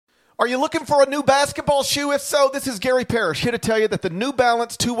Are you looking for a new basketball shoe? If so, this is Gary Parrish here to tell you that the New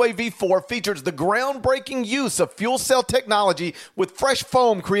Balance 2-Way V4 features the groundbreaking use of fuel cell technology with fresh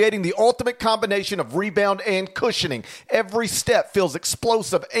foam, creating the ultimate combination of rebound and cushioning. Every step feels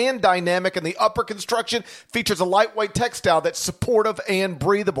explosive and dynamic, and the upper construction features a lightweight textile that's supportive and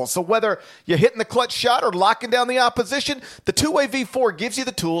breathable. So whether you're hitting the clutch shot or locking down the opposition, the 2-Way V4 gives you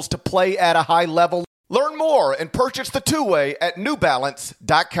the tools to play at a high level. Learn more and purchase the 2-Way at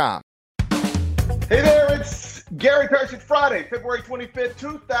newbalance.com. Hey there, it's Gary Parrish. It's Friday, February 25th,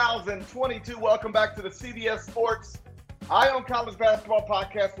 2022. Welcome back to the CBS Sports Eye on College Basketball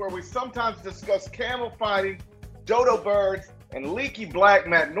podcast, where we sometimes discuss camel fighting, dodo birds, and leaky black.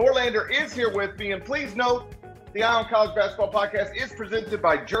 Matt Norlander is here with me, and please note, the Eye on College Basketball podcast is presented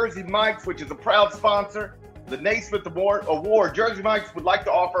by Jersey Mike's, which is a proud sponsor of the Naismith Award. Jersey Mike's would like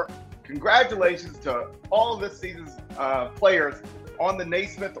to offer congratulations to all of this season's players on the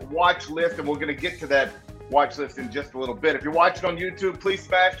Naismith watch list, and we're going to get to that watch list in just a little bit. If you're watching on YouTube, please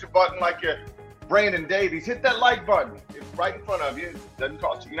smash the button like you're Brandon Davies. Hit that like button. It's right in front of you. It doesn't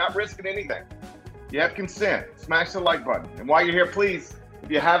cost you. You're not risking anything. You have consent. Smash the like button. And while you're here, please,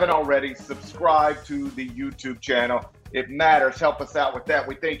 if you haven't already, subscribe to the YouTube channel. It matters. Help us out with that.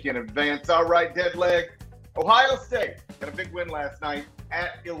 We thank you in advance. All right, dead leg. Ohio State got a big win last night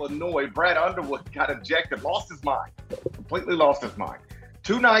at Illinois. Brad Underwood got ejected, lost his mind, completely lost his mind.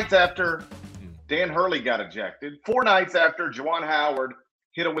 2 nights after Dan Hurley got ejected, 4 nights after Juwan Howard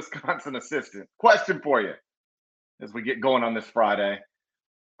hit a Wisconsin assistant. Question for you as we get going on this Friday.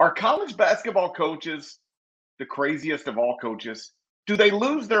 Are college basketball coaches the craziest of all coaches? Do they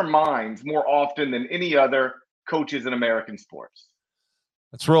lose their minds more often than any other coaches in American sports?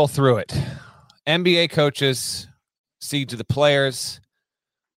 Let's roll through it. NBA coaches cede to the players.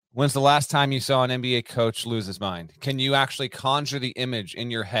 When's the last time you saw an NBA coach lose his mind? Can you actually conjure the image in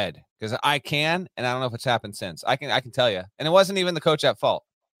your head? Because I can, and I don't know if it's happened since. I can tell you. And it wasn't even the coach at fault.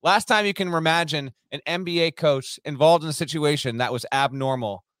 Last time you can imagine an NBA coach involved in a situation that was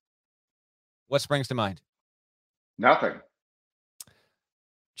abnormal, what springs to mind? Nothing.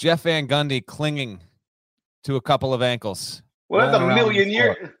 Jeff Van Gundy clinging to a couple of ankles. Well, that's a million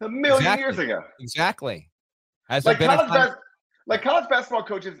years ago. Exactly. Has like there been college basketball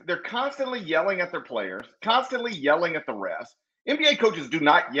coaches, they're constantly yelling at their players, constantly yelling at the refs. NBA coaches do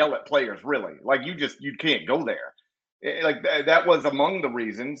not yell at players, really. Like, you can't go there. Like, that was among the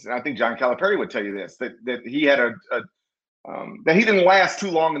reasons, and I think John Calipari would tell you this, that he had that he didn't last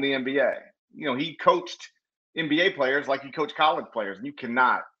too long in the NBA. You know, he coached NBA players like he coached college players, and you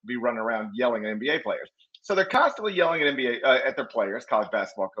cannot be running around yelling at NBA players. So they're constantly yelling at at their players, college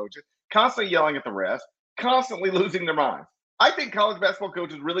basketball coaches, constantly yelling at the refs, constantly losing their minds. I think college basketball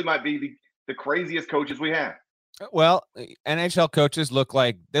coaches really might be the craziest coaches we have. Well, NHL coaches look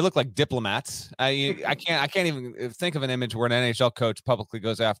like diplomats. I can't even think of an image where an NHL coach publicly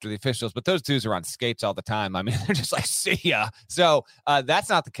goes after the officials, but those dudes are on skates all the time. I mean, they're just like, see ya. So that's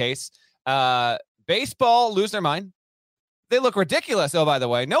not the case. Baseball lose their mind. They look ridiculous. Oh, by the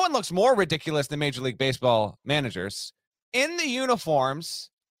way, no one looks more ridiculous than Major League Baseball managers in the uniforms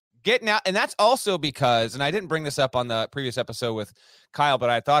getting out. And that's also because, and I didn't bring this up on the previous episode with Kyle, but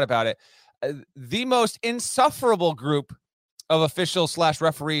I thought about it. The most insufferable group of officials /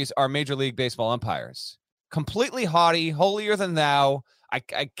 referees are Major League Baseball umpires. Completely haughty, holier than thou. I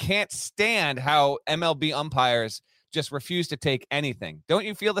can't stand how MLB umpires just refuse to take anything. Don't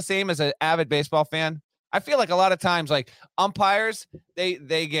you feel the same as an avid baseball fan? I feel like a lot of times, like, umpires, they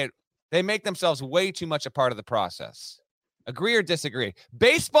make themselves way too much a part of the process. Agree or disagree?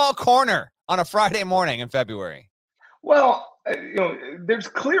 Baseball corner on a Friday morning in February. Well, there's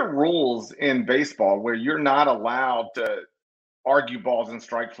clear rules in baseball where you're not allowed to argue balls and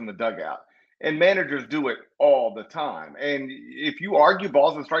strikes from the dugout. And managers do it all the time. And if you argue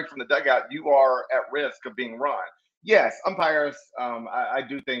balls and strikes from the dugout, you are at risk of being run. Yes, umpires, I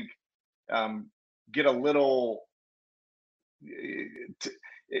do think, get a little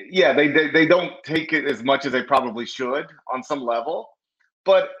they don't take it as much as they probably should on some level,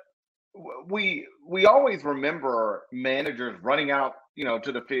 but we always remember managers running out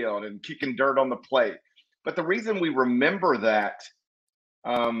to the field and kicking dirt on the plate. But the reason we remember that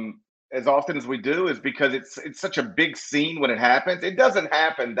as often as we do is because it's such a big scene when it happens. It doesn't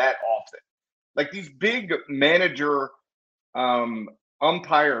happen that often. Like, these big manager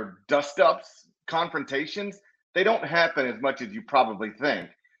umpire dust-ups, confrontations, they don't happen as much as you probably think.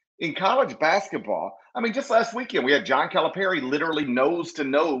 In college basketball, I mean, just last weekend, we had John Calipari literally nose to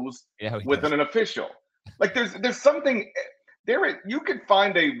nose with an official. Like, there's something there. You could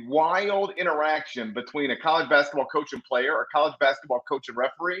find a wild interaction between a college basketball coach and player, or college basketball coach and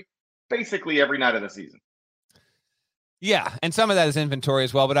referee, basically every night of the season. Yeah, and some of that is inventory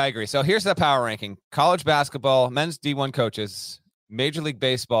as well, but I agree. So here's the power ranking. College basketball, men's D1 coaches, Major League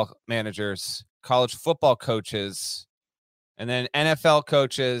Baseball managers, college football coaches, and then NFL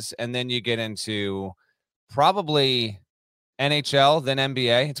coaches, and then you get into probably NHL, then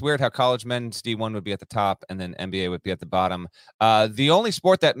NBA. It's weird how college men's D1 would be at the top and then NBA would be at the bottom. The only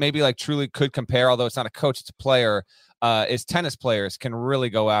sport that maybe like truly could compare, although it's not a coach, it's a player, is tennis players can really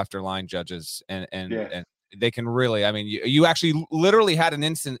go after line judges and they can really, I mean, you actually literally had an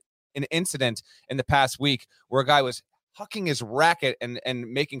incident in the past week where a guy was hucking his racket and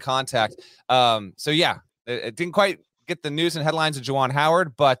making contact. So yeah, it didn't quite get the news and headlines of Juwan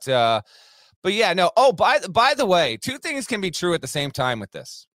Howard, but yeah, no. Oh, by the way, two things can be true at the same time with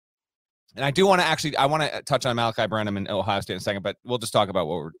this. And I want to touch on Malachi Branham and Ohio State in a second, but we'll just talk about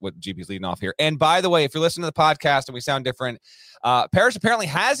what GP's leading off here. And by the way, if you're listening to the podcast and we sound different, Parrish apparently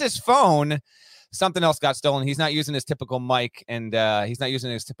has his phone. Something else got stolen. He's not using his typical mic, and he's not using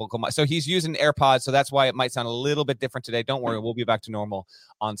his typical mic. So he's using AirPods, so that's why it might sound a little bit different today. Don't worry, we'll be back to normal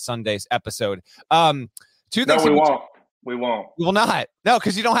on Sunday's episode. Two things. No, we won't. We won't. We will not. No,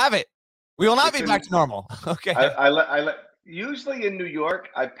 because you don't have it. We will not be back to normal. Okay. I let usually in New York,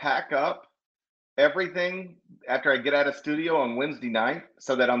 I pack up everything after I get out of studio on Wednesday night,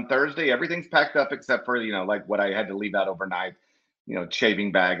 so that on Thursday everything's packed up except for like what I had to leave out overnight,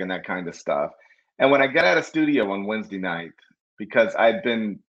 shaving bag and that kind of stuff. And when I get out of studio on Wednesday night, because I'd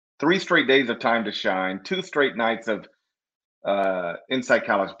been 3 straight days of Time to Shine, 2 straight nights of Inside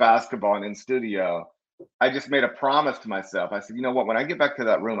College Basketball and in studio, I just made a promise to myself. I said, you know what? When I get back to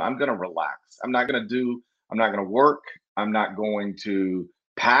that room, I'm going to relax. I'm not going to work. I'm not going to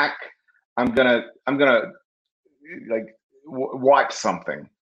pack. I'm going to watch something.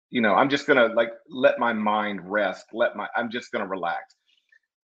 I'm just going to let my mind rest. I'm just going to relax.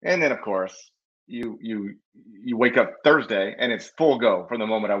 And then of course, you wake up Thursday and it's full go from the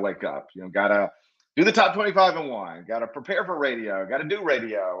moment I wake up. Gotta do the top 25 and 1, gotta prepare for radio, gotta do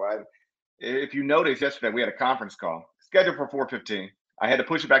radio. If you noticed yesterday, we had a conference call scheduled for 4:15. I had to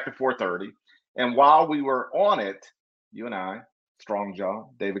push it back to 4:30. And while we were on it, you and I, Strong Jaw,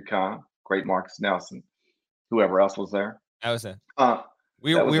 David Kahn, great Marcus Nelson, whoever else was there. That was it.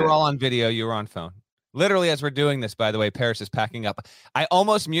 We were all on video. You were on phone. Literally, as we're doing this, by the way, Parrish is packing up. I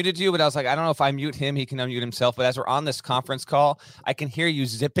almost muted you, but I was like, I don't know if I mute him, he can unmute himself. But as we're on this conference call, I can hear you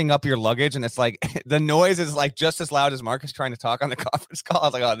zipping up your luggage, and it's like the noise is like just as loud as Marcus trying to talk on the conference call. I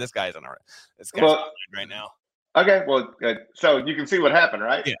was like, oh, this guy's on right now. Okay, well, so you can see what happened,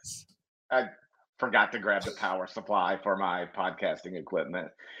 right? Yes. I forgot to grab the power supply for my podcasting equipment,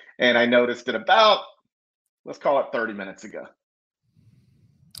 and I noticed it about, let's call it 30 minutes ago.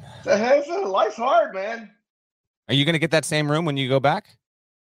 So, hey, life's hard, man. Are you going to get that same room when you go back?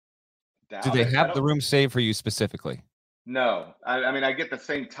 Do they have the room saved for you specifically? No. I mean, I get the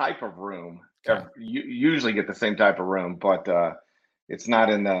same type of room. Okay. You usually get the same type of room, but it's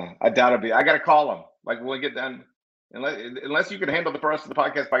not in the, I doubt it'll be, I got to call them. Like when we get done, unless you can handle the rest of the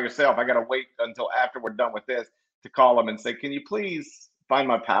podcast by yourself, I got to wait until after we're done with this to call them and say, can you please find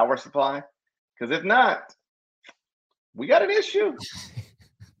my power supply? Because if not, we got an issue.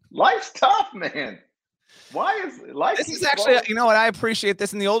 Life's tough, man. Why is life? This is actually, you know what? I appreciate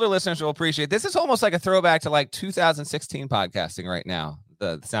this, and the older listeners will appreciate this. Is almost like a throwback to like 2016 podcasting right now.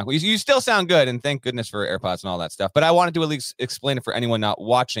 The sound, you still sound good, and thank goodness for AirPods and all that stuff. But I wanted to at least explain it for anyone not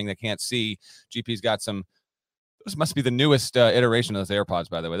watching that can't see. GP's got some. This must be the newest iteration of those AirPods,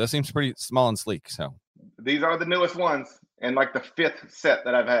 by the way. Those seems pretty small and sleek. So these are the newest ones, and like the 5th set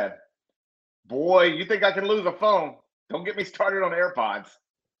that I've had. Boy, you think I can lose a phone? Don't get me started on AirPods.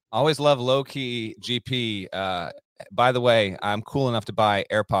 Always love low-key GP. By the way, I'm cool enough to buy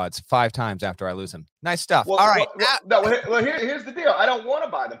AirPods 5 times after I lose them. Nice stuff. All right. Here's the deal. I don't want to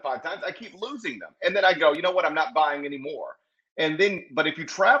buy them 5 times. I keep losing them. And then I go, you know what? I'm not buying anymore. And then, but if you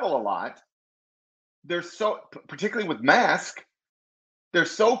travel a lot, they're so, particularly with mask, they're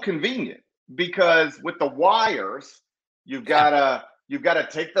so convenient because with the wires, you've got to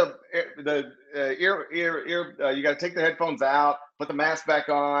take the ear, you got to take the headphones out, put the mask back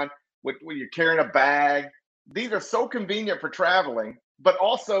on when you're carrying a bag. These are so convenient for traveling, but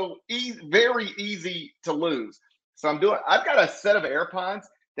also very easy to lose. So I've got a set of AirPods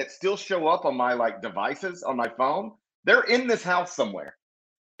that still show up on my devices on my phone. They're in this house somewhere.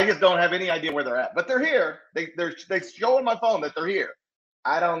 I just don't have any idea where they're at, but they're here. They show on my phone that they're here.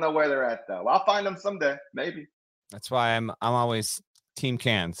 I don't know where they're at though. I'll find them someday, maybe. That's why I'm always team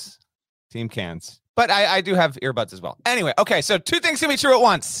cans. But I do have earbuds as well. Anyway, okay, so 2 things can be true at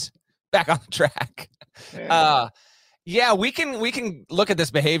once. Back on the track. Yeah, we can look at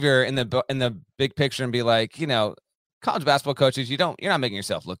this behavior in the big picture and be like, college basketball coaches, you're not making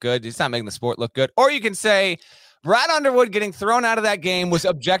yourself look good. It's not making the sport look good. Or you can say Brad Underwood getting thrown out of that game was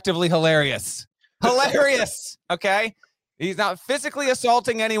objectively hilarious. Hilarious. Okay. He's not physically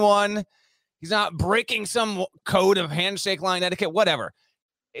assaulting anyone. He's not breaking some code of handshake line etiquette, whatever.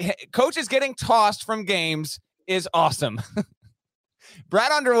 Coaches getting tossed from games is awesome.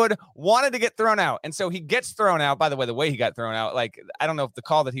 Brad Underwood wanted to get thrown out, and so he gets thrown out. By the way he got thrown out, like, I don't know if the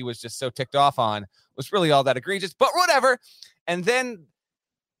call that he was just so ticked off on was really all that egregious, but whatever. And then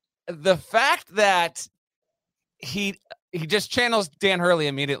the fact that he just channels Dan Hurley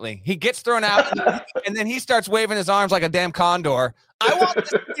immediately. He gets thrown out, and then he starts waving his arms like a damn condor. I want this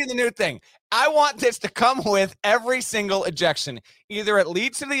to be the new thing. I want this to come with every single ejection. Either it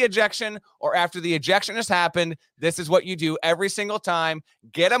leads to the ejection, or after the ejection has happened, this is what you do every single time.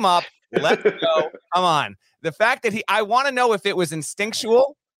 Get him up. Let's go. Come on. The fact that I want to know if it was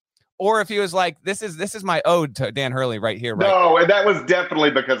instinctual, or if he was like, this is my ode to Dan Hurley right here. Right. No, and that was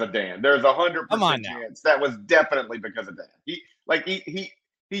definitely because of Dan. There's 100% chance that was definitely because of Dan. I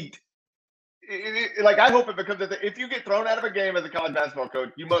hope it becomes if you get thrown out of a game as a college basketball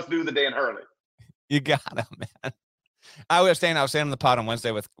coach, you must do the Dan Hurley. You got him, man. I was saying on the pod on Wednesday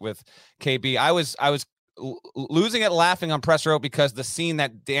with KB. I was losing it laughing on press row because the scene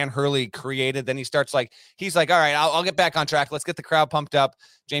that Dan Hurley created, then he's like, all right, I'll get back on track. Let's get the crowd pumped up.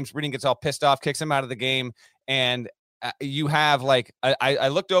 James Breeding gets all pissed off, kicks him out of the game. And you have I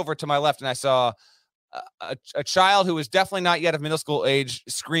looked over to my left and I saw a child who was definitely not yet of middle school age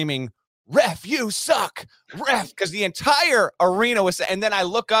screaming, "Ref, you suck, ref," because the entire arena was. And then I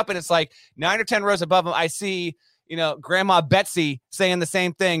look up and it's like 9 or 10 rows above him. I see, Grandma Betsy saying the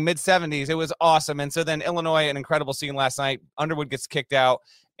same thing, mid-70s. It was awesome. And so then Illinois, an incredible scene last night. Underwood gets kicked out.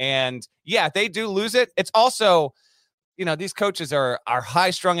 And yeah, they do lose it. It's also, these coaches are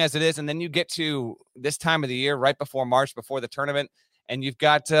high-strung as it is. And then you get to this time of the year, right before March, before the tournament, and you've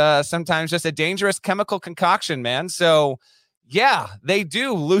got sometimes just a dangerous chemical concoction, man. So yeah, they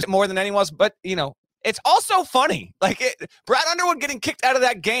do lose more than anyone else. But, it's also funny. Brad Underwood getting kicked out of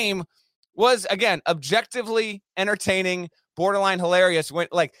that game was, again, objectively entertaining, borderline hilarious. When,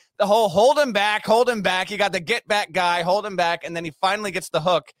 the whole hold him back. You got the get back guy, hold him back. And then he finally gets the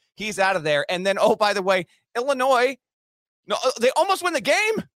hook. He's out of there. And then, oh, by the way, Illinois, no, they almost win the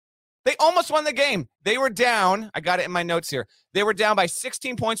game. They were down. I got it in my notes here. They were down by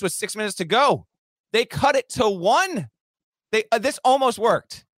 16 points with 6 minutes to go. They cut it to 1. This almost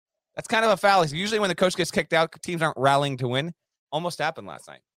worked. That's kind of a fallacy. Usually when the coach gets kicked out, teams aren't rallying to win. Almost happened last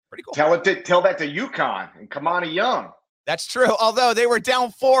night. Pretty cool. Tell that to UConn and Kamani Young. That's true. Although they were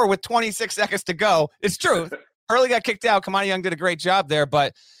down 4 with 26 seconds to go. It's true. Hurley got kicked out. Kamani Young did a great job there.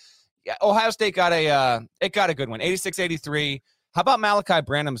 But yeah, Ohio State got a good one, 86-83. How about Malachi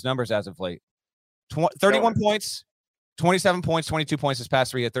Branham's numbers as of late? 31 points, 27 points, 22 points this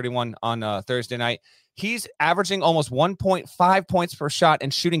past 3 at 31 on Thursday night. He's averaging almost 1.5 points per shot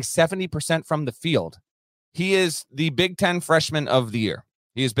and shooting 70% from the field. He is the Big Ten freshman of the year.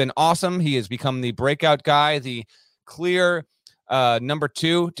 He has been awesome. He has become the breakout guy, the clear number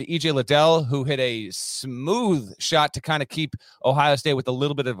 2 to EJ Liddell, who hit a smooth shot to kind of keep Ohio State with a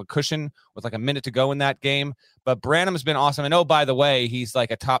little bit of a cushion with a minute to go in that game. But Branham has been awesome. And oh, by the way, he's a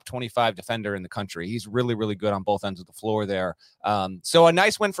top 25 defender in the country. He's really, really good on both ends of the floor there. So a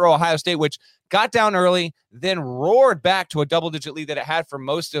nice win for Ohio State, which got down early, then roared back to a double-digit lead that it had for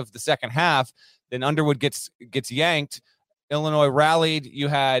most of the second half. Then Underwood gets yanked. Illinois rallied. You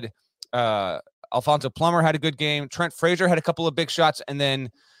had Alfonso Plummer had a good game. Trent Frazier had a couple of big shots. And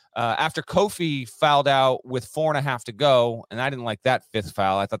then after Kofi fouled out with 4.5 to go, and I didn't like that 5th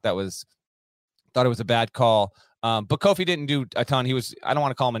foul. I thought it was a bad call. But Kofi didn't do a ton. He was, I don't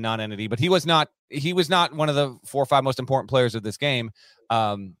want to call him a non-entity, but he was not one of the 4 or 5 most important players of this game.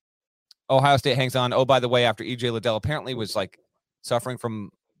 Ohio State hangs on. Oh, by the way, after EJ Liddell apparently was suffering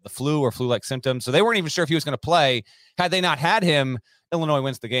from the flu or flu-like symptoms. So they weren't even sure if he was going to play. Had they not had him, Illinois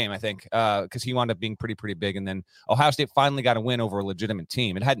wins the game, I think, because he wound up being pretty big. And then Ohio State finally got a win over a legitimate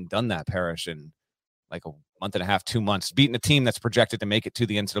team. It hadn't done that, Parrish, in a month and a half, 2 months, beating a team that's projected to make it to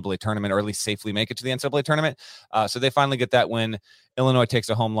the NCAA tournament, or at least safely make it to the NCAA tournament. So they finally get that win. Illinois takes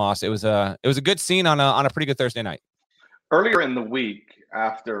a home loss. It was a good scene on a pretty good Thursday night. Earlier in the week,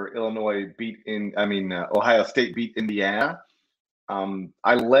 after Ohio State beat Indiana,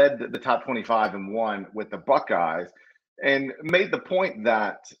 I led the top 25 and won with the Buckeyes, and made the point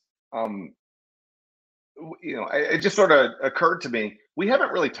that, it just sort of occurred to me, we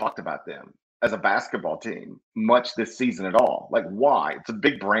haven't really talked about them as a basketball team much this season at all. Why? It's a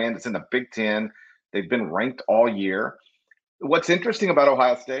big brand. It's in the Big Ten. They've been ranked all year. What's interesting about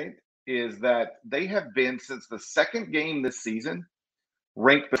Ohio State is that they have been, since the second game this season,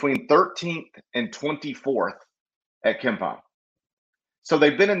 ranked between 13th and 24th at KenPom. So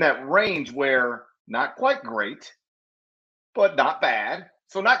they've been in that range where not quite great, but not bad.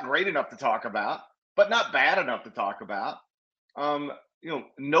 So not great enough to talk about, but not bad enough to talk about.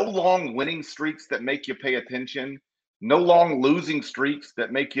 No long winning streaks that make you pay attention. No long losing streaks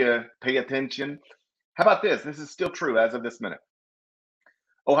that make you pay attention. How about this? This is still true as of this minute.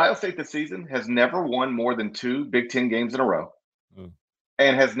 Ohio State this season has never won more than 2 Big Ten games in a row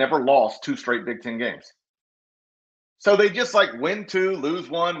and has never lost 2 straight Big Ten games. So they just like win 2, lose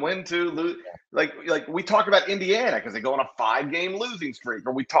 1, win 2, lose. Like we talk about Indiana because they go on a 5-game losing streak,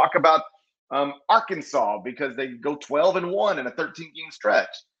 or we talk about Arkansas because they go 12-1 in a 13-game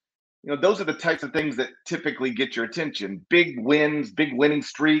stretch. Those are the types of things that typically get your attention. Big wins, big winning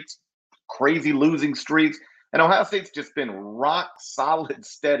streaks, crazy losing streaks. And Ohio State's just been rock solid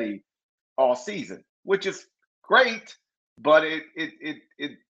steady all season, which is great, but it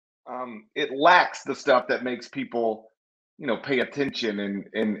lacks the stuff that makes people, pay attention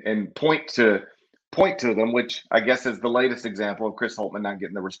and point to them, which I guess is the latest example of Chris Holtmann not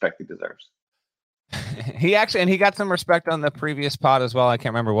getting the respect he deserves. He got some respect on the previous pod as well. I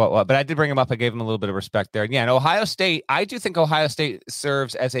can't remember what, but I did bring him up. I gave him a little bit of respect there. Yeah, and Ohio State, I do think Ohio State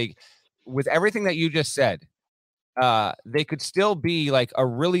serves as with everything that you just said, they could still be like a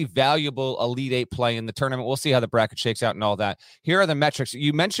really valuable Elite Eight play in the tournament. We'll see how the bracket shakes out and all that. Here are the metrics.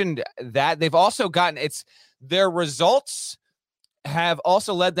 You mentioned that they've also gotten their results have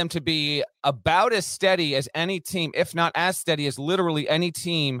also led them to be about as steady as any team, if not as steady as literally any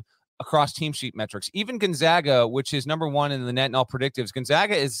team across team sheet metrics. Even Gonzaga, which is number 1 in the net and all predictives,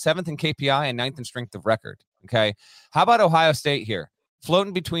 Gonzaga is 7th in KPI and 9th in strength of record. Okay. How about Ohio State here?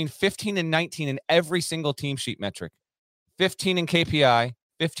 Floating between 15 and 19 in every single team sheet metric. 15 in KPI,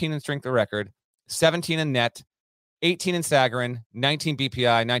 15 in strength of record, 17 in net, 18 in Sagarin, 19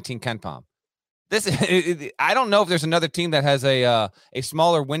 BPI, 19 KenPom. I don't know if there's another team that has a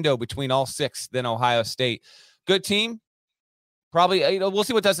smaller window between all 6 than Ohio State. Good team. Probably, we'll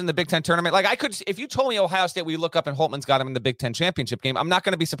see what does in the Big Ten tournament. Like if you told me Ohio State, we look up and Holtmann's got him in the Big Ten championship game, I'm not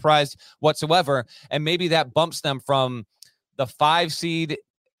going to be surprised whatsoever. And maybe that bumps them from the 5 seed,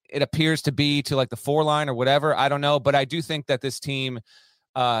 it appears to be, to like the 4 line or whatever. I don't know. But I do think that this team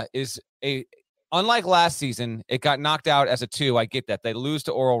is unlike last season, it got knocked out as a 2. I get that. They lose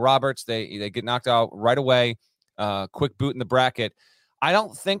to Oral Roberts. They get knocked out right away. Quick boot in the bracket. I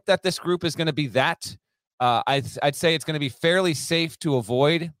don't think that this group is going to be that. I'd say it's going to be fairly safe to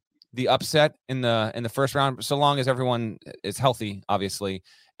avoid the upset in the first round, so long as everyone is healthy, obviously.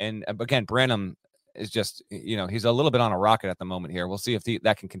 And again, Branham is just, he's a little bit on a rocket at the moment here. We'll see if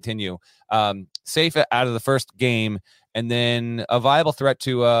that can continue. Safe out of the first game, and then a viable threat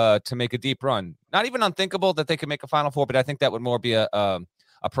to make a deep run. Not even unthinkable that they could make a Final Four, but I think that would more be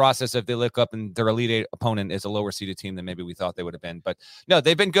a process if they look up and their Elite Eight opponent is a lower seeded team than maybe we thought they would have been. But no,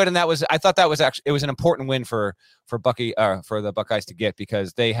 they've been good, and I thought that was actually, it was an important win for the Buckeyes to get,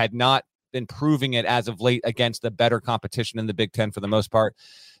 because they had not been proving it as of late against the better competition in the Big Ten for the most part.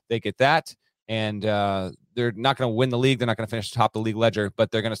 They get that, and they're not going to win the league. They're not going to finish top of the league ledger,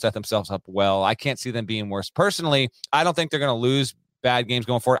 but they're going to set themselves up well. I can't see them being worse. Personally, I don't think they're going to lose bad games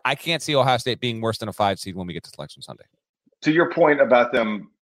going forward. I can't see Ohio State being worse than a 5 seed when we get to Selection Sunday. To your point about them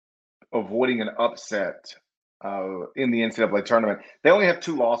avoiding an upset in the NCAA tournament, they only have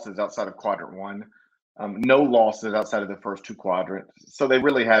 2 losses outside of Quadrant 1, no losses outside of the first 2 quadrants. So they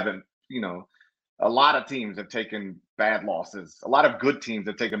really haven't, a lot of teams have taken bad losses. A lot of good teams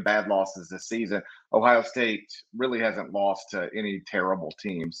have taken bad losses this season. Ohio State really hasn't lost to any terrible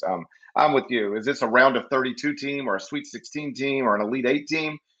teams. I'm with you. Is this a round of 32 team or a Sweet 16 team or an Elite 8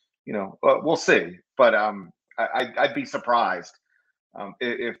 team? We'll see. But I'd be surprised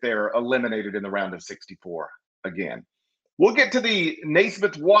if they're eliminated in the round of 64 again. We'll get to the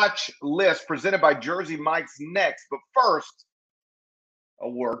Naismith Watch list presented by Jersey Mike's next. But first, a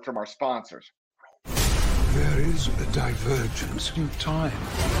word from our sponsors. There is a divergence in time.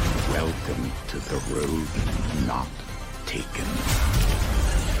 Welcome to the road not taken.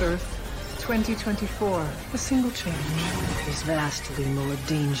 Earth 2024. A single change is vastly more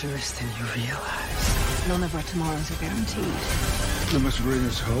dangerous than you realize. None of our tomorrows are guaranteed. They must bring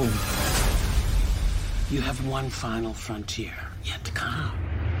us home. You have one final frontier yet to come.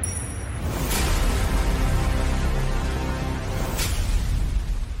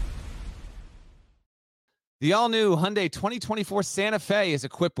 The all-new Hyundai 2024 Santa Fe is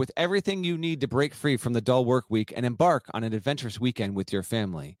equipped with everything you need to break free from the dull work week and embark on an adventurous weekend with your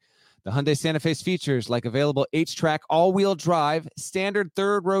family. The Hyundai Santa Fe's features like available H-Track all-wheel drive, standard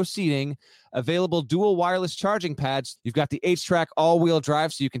third-row seating, available dual wireless charging pads. You've got the H-Track all-wheel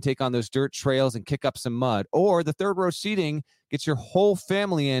drive so you can take on those dirt trails and kick up some mud. Or the third-row seating gets your whole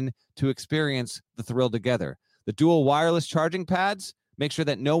family in to experience the thrill together. The dual wireless charging pads make sure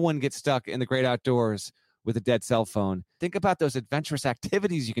that no one gets stuck in the great outdoors with a dead cell phone. Think about those adventurous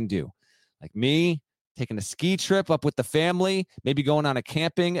activities you can do. Like me, taking a ski trip up with the family, maybe going on a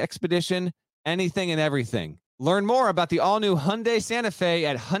camping expedition, anything and everything. Learn more about the all-new Hyundai Santa Fe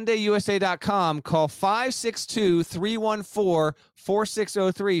at HyundaiUSA.com. Call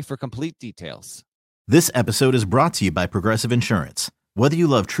 562-314-4603 for complete details. This episode is brought to you by Progressive Insurance. Whether you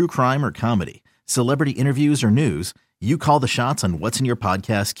love true crime or comedy, celebrity interviews or news, you call the shots on what's in your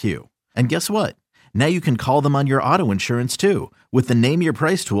podcast queue. And guess what? Now you can call them on your auto insurance too with the Name Your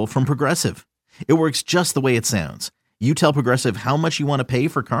Price tool from Progressive. It works just the way it sounds. You tell Progressive how much you want to pay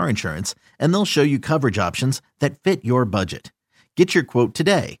for car insurance, and they'll show you coverage options that fit your budget. Get your quote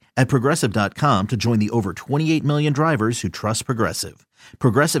today at Progressive.com to join the over 28 million drivers who trust Progressive.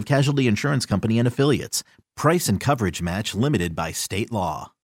 Progressive Casualty Insurance Company and Affiliates. Price and coverage match limited by state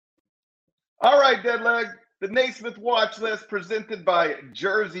law. All right, Deadleg. The Naismith Watch List presented by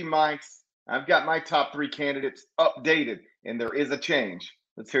Jersey Mike's. I've got my top 3 candidates updated, and there is a change.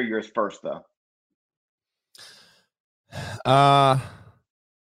 Let's hear yours first, though. Man,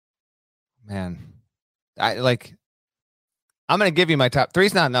 I'm going to give you my top 3.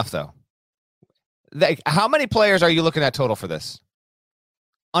 It's not enough though. How many players are you looking at total for this?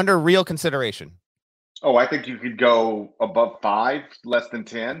 Under real consideration. Oh, I think you could go above 5, less than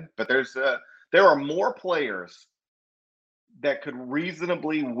 10, but there are more players that could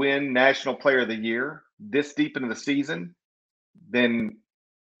reasonably win National Player of the Year this deep into the season than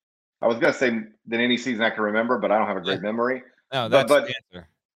I was going to say than any season I can remember, but I don't have a great memory. No, that's the answer.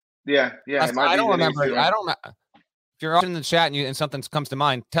 Yeah. I don't remember. I don't know. If you're in the chat and something comes to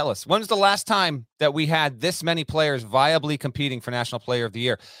mind, tell us. When's the last time that we had this many players viably competing for National Player of the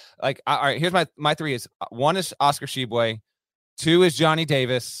Year? All right, here's my 3 is 1 is Oscar Tshiebwe, 2 is Johnny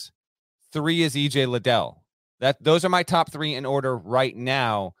Davis, 3 is EJ Liddell. Those are my top 3 in order right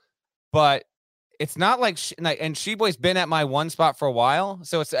now, but it's not like and Tshiebwe's been at my 1 spot for a while,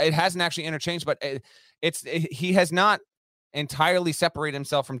 so it hasn't actually interchanged, but he has not entirely separated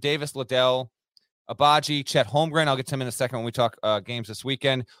himself from Davis, Liddell, Abaji, Chet Holmgren. I'll get to him in a second when we talk games this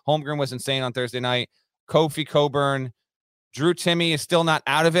weekend. Holmgren was insane on Thursday night. Kofi Coburn, Drew Timme is still not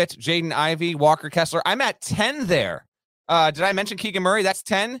out of it. Jaden Ivey, Walker Kessler. I'm at 10 there. Did I mention Keegan Murray? That's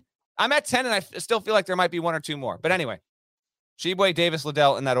 10. I'm at 10, and I still feel like there might be 1 or 2 more. But anyway, Tshiebwe, Davis,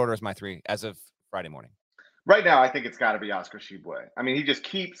 Liddell, in that order is my 3 as of Friday morning. Right now, I think it's got to be Oscar Tshiebwe. I mean, he just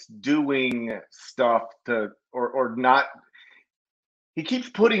keeps doing stuff or not. He keeps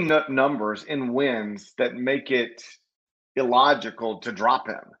putting up numbers in wins that make it illogical to drop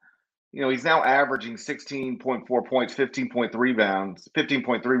him. You know, he's now averaging 16.4 points,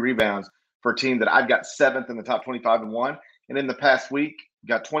 15.3 rebounds for a team that I've got 7th in the top 25 and 1. And in the past week,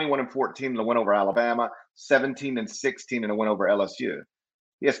 got 21 and 14 in a win over Alabama, 17 and 16 in a win over LSU.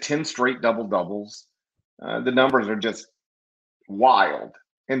 He has 10 straight double-doubles. The numbers are just wild.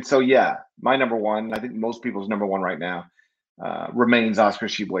 And so, yeah, my number 1, I think most people's number 1 right now, remains Oscar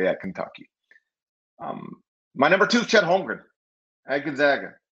Tshiebwe at Kentucky. My number 2 is Chet Holmgren at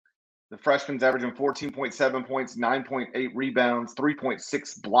Gonzaga. The freshman's averaging 14.7 points, 9.8 rebounds,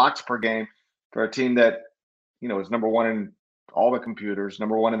 3.6 blocks per game for a team that, you know, is number 1 in all the computers,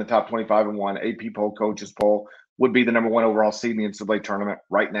 number 1 in the top 25 and 1, AP poll, coaches poll, would be the number 1 overall seed in the NCAA tournament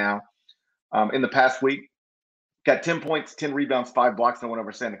right now. In the past week, got 10 points, 10 rebounds, 5 blocks, and went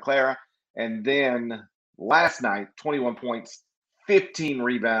over Santa Clara. And then last night, 21 points, 15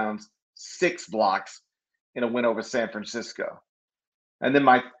 rebounds, 6 blocks in a win over San Francisco. And then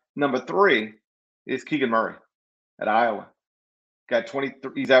my number 3 is Keegan Murray at Iowa. Got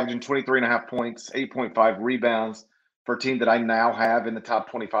 23. He's averaging 23.5 points, 8.5 rebounds for a team that I now have in the top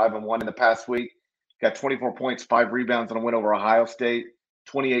 25 and 1 in the past week. Got 24 points, 5 rebounds, and a win over Ohio State.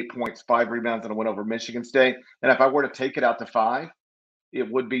 28 points, 5 rebounds, and a win over Michigan State. And if I were to take it out to 5,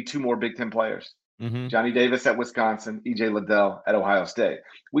 it would be 2 more Big Ten players. Mm-hmm. Johnny Davis at Wisconsin, EJ Liddell at Ohio State.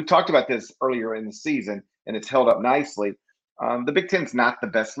 We've talked about this earlier in the season, and it's held up nicely. The Big Ten's not the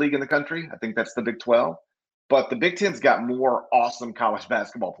best league in the country. I think that's the Big 12. But the Big Ten's got more awesome college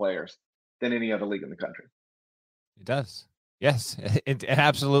basketball players than any other league in the country. It does. Yes, it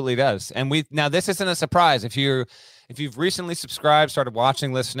absolutely does. And now this isn't a surprise. If you've recently subscribed, started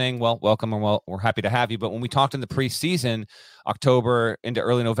watching, listening, well, welcome, and we're happy to have you. But when we talked in the preseason, October into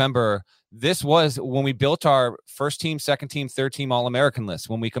early November, this was when we built our first team, second team, third team All-American list,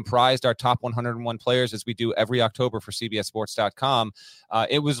 when we comprised our top 101 players, as we do every October for CBSSports.com.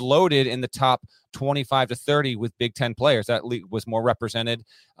 It was loaded in the top 25 to 30 with Big Ten players. That was more represented.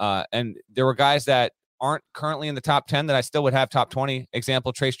 And there were guys that aren't currently in the top 10 that I still would have top 20.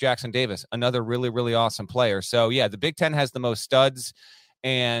 Example, Trace Jackson Davis, another really, really awesome player. So yeah, the Big Ten has the most studs.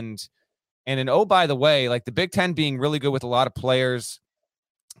 And oh, by the way, like the Big Ten being really good with a lot of players,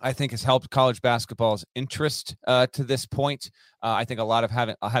 I think has helped college basketball's interest to this point. I think a lot of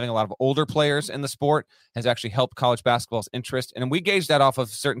having a lot of older players in the sport has actually helped college basketball's interest. And we gauge that off of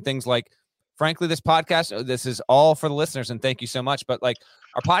certain things like, frankly, this podcast, this is all for the listeners, and thank you so much. But like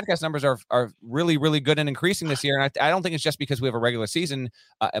our podcast numbers are really, really good and increasing this year. And I don't think it's just because we have a regular season.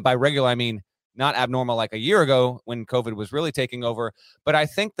 And by regular, I mean not abnormal like a year ago when COVID was really taking over. But I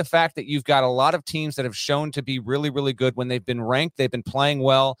think the fact that you've got a lot of teams that have shown to be really, really good when they've been ranked, they've been playing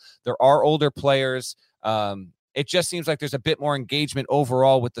well. There are older players. It just seems like there's a bit more engagement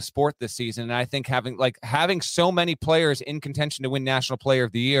overall with the sport this season. And I think having so many players in contention to win National Player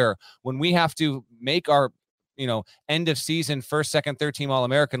of the Year, when we have to make our, end of season, first, second, third team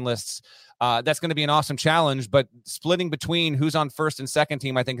All-American lists, that's going to be an awesome challenge, but splitting between who's on first and second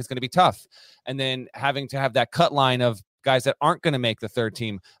team, I think is going to be tough. And then having to have that cut line of guys that aren't going to make the third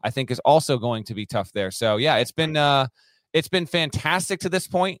team, I think is also going to be tough there. So yeah, it's been fantastic to this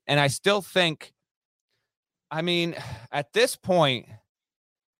point. And I still think, I mean, at this point,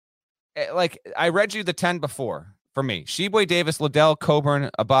 like I read you the 10 before for me: Sheboy, Davis, Liddell, Coburn,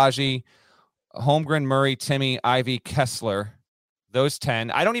 Agbaji, Holmgren, Murray, Timmy, Ivy, Kessler. Those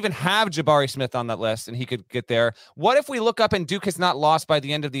 10. I don't even have Jabari Smith on that list, and he could get there. What if we look up and Duke has not lost by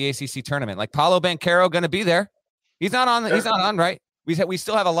the end of the ACC tournament? Like Paolo Banchero going to be there? He's not on. He's not on, right? We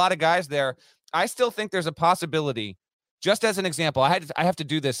still have a lot of guys there. I still think there's a possibility. Just as an example, I have to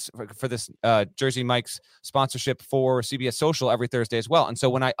do this for this Jersey Mike's sponsorship for CBS Social every Thursday as well. And so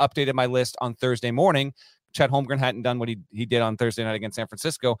when I updated my list on Thursday morning, Chet Holmgren hadn't done what he did on Thursday night against San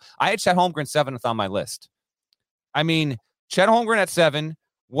Francisco. I had Chet Holmgren 7th on my list. I mean, Chet Holmgren at 7.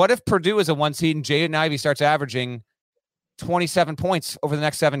 What if Purdue is a 1 seed and Jaden Ivey starts averaging 27 points over the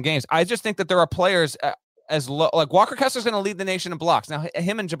next 7 games? I just think that there are players as low, like Walker Kessler's going to lead the nation in blocks. Now,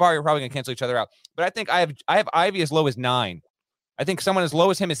 him and Jabari are probably going to cancel each other out. But I think I have Ivy as low as 9. I think someone as low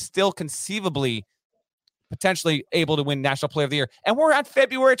as him is still conceivably potentially able to win National Player of the Year. And we're on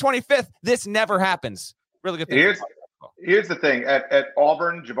February 25th. This never happens. Really good thing. Here's the thing. At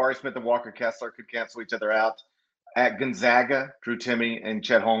Auburn, Jabari Smith and Walker Kessler could cancel each other out. At Gonzaga, Drew Timme and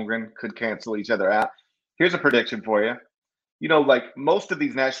Chet Holmgren could cancel each other out. Here's a prediction for you. Like most of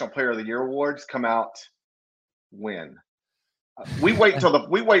these National Player of the Year awards come out when? We wait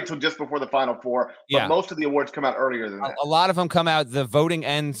till just before the Final Four, but most of the awards come out earlier than that. A lot of them come out. The voting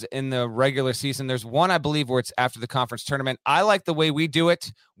ends in the regular season. There's one, I believe, where it's after the conference tournament. I like the way we do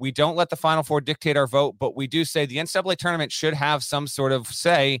it. We don't let the Final Four dictate our vote, but we do say the NCAA tournament should have some sort of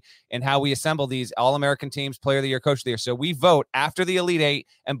say in how we assemble these All-American teams, Player of the Year, Coach of the Year. So we vote after the Elite Eight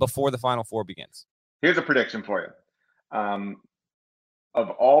and before the Final Four begins. Here's a prediction for you. Of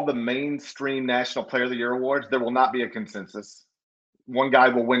all the mainstream National Player of the Year awards, there will not be a consensus. One guy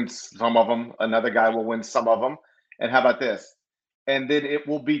will win some of them. Another guy will win some of them. And how about this? And then it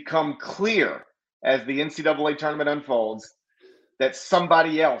will become clear as the NCAA tournament unfolds that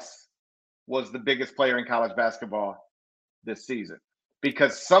somebody else was the biggest player in college basketball this season.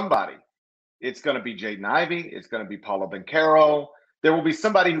 Because it's going to be Jaden Ivey. It's going to be Paolo Banchero. There will be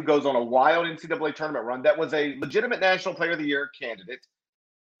somebody who goes on a wild NCAA tournament run that was a legitimate National Player of the Year candidate.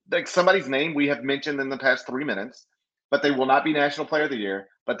 Like somebody's name we have mentioned in the past 3 minutes, but they will not be National Player of the Year,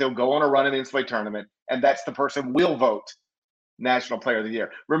 but they'll go on a run in the NCAA tournament, and that's the person we'll vote National Player of the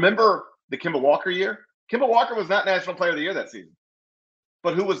Year. Remember the Kemba Walker year? Kemba Walker was not National Player of the Year that season.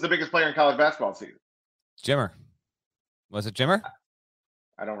 But who was the biggest player in college basketball season? Jimmer. Was it Jimmer?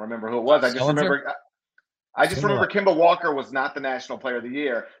 I don't remember who it was. I just remember Kemba Walker was not the National Player of the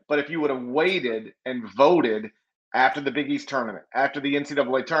Year. But if you would have waited and voted after the Big East tournament, after the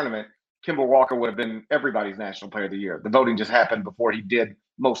NCAA tournament, Kemba Walker would have been everybody's National Player of the Year. The voting just happened before he did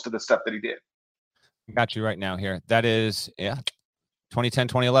most of the stuff that he did. Got you right now here. That is, 2010,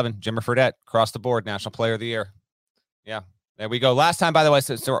 2011, Jimmer Fredette, across the board, National Player of the Year. Yeah, there we go. Last time, by the way,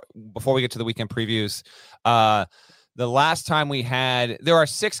 so before we get to the weekend previews, the last time we had, there are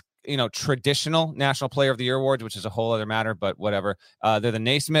 6 traditional National Player of the Year awards, which is a whole other matter, but whatever. They're the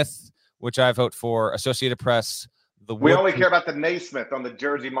Naismith, which I vote for, Associated Press, We only care about the Naismith on the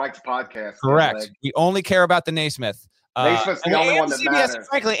Jersey Mike's podcast. Correct. We only care about the Naismith. Naismith's the only one that matters.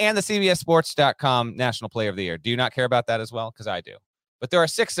 Frankly, and the CBSSports.com National Player of the Year. Do you not care about that as well? Because I do. But there are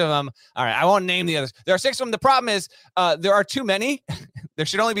 6 of them. All right, I won't name the others. There are 6 of them. The problem is there are too many. There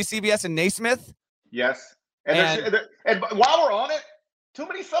should only be CBS and Naismith. Yes. And while we're on it, too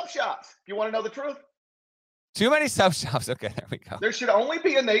many sub shops. If you want to know the truth. Too many sub shops. Okay, there we go. There should only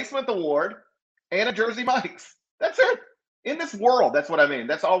be a Naismith Award and a Jersey Mike's. That's it. In this world, that's what I mean.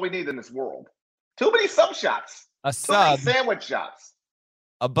 That's all we need in this world. Too many sub shops. A sub. Too many sandwich shops.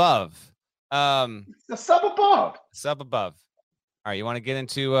 Above. A sub above. Sub above. All right, you want to get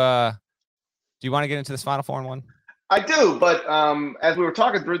into do you want to get into this Final Four and one? I do, but as we were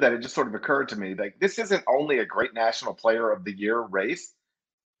talking through that, it just sort of occurred to me, like, this isn't only a great National Player of the Year race.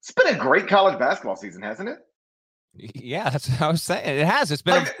 It's been a great college basketball season, hasn't it? Yeah, that's what I was saying. It has.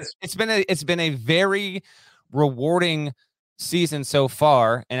 It's been a very rewarding season so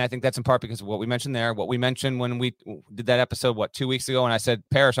far, and I think that's in part because of what we mentioned there, what we mentioned when we did that episode 2 weeks ago, and I said,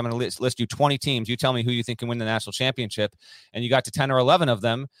 Parrish, I'm going to list you 20 teams. You tell me who you think can win the national championship, and you got to 10 or 11 of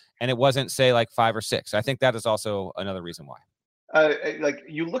them, and it wasn't, say, like 5 or 6. I think that is also another reason why. Like,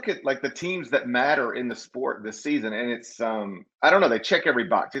 you look at, like, the teams that matter in the sport this season, and it's I don't know, they check every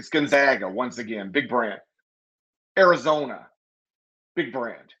box. It's Gonzaga once again, big brand. Arizona, big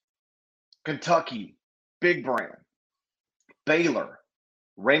brand. Kentucky, big brand. Baylor,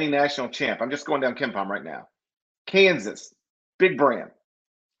 reigning national champ. I'm just going down KenPom right now. Kansas, big brand.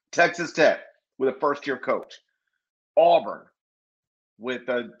 Texas Tech with a first-year coach. Auburn with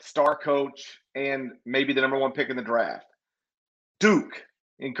a star coach and maybe the number 1 pick in the draft. Duke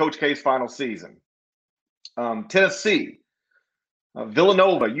in Coach K's final season. Tennessee,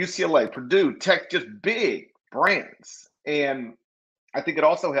 Villanova, UCLA, Purdue, Tech, just big brands. And I think it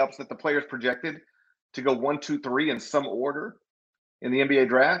also helps that the players projected to go 1, 2, 3 in some order in the NBA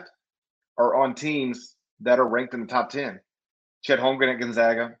draft are on teams that are ranked in the top 10. Chet Holmgren at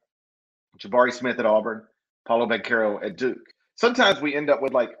Gonzaga, Jabari Smith at Auburn, Paulo Banchero at Duke. Sometimes we end up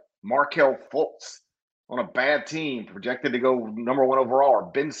with, like, Markelle Fultz on a bad team projected to go number 1 overall,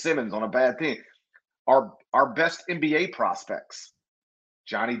 or Ben Simmons on a bad team. Our best NBA prospects,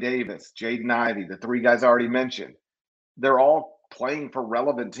 Johnny Davis, Jaden Ivey, the 3 guys I already mentioned, they're all playing for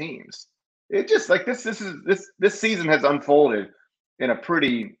relevant teams. It just, like, this season has unfolded in a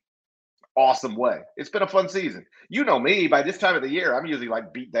pretty awesome way. It's been a fun season. You know me, by this time of the year, I'm usually,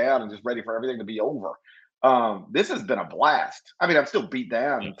 like, beat down and just ready for everything to be over. This has been a blast. I mean, I'm still beat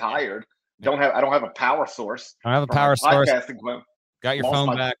down and tired. I don't have a power source. I have a power source. Got your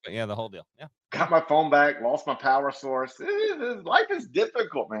phone back, but yeah, the whole deal. Yeah. Got my phone back, lost my power source. Life is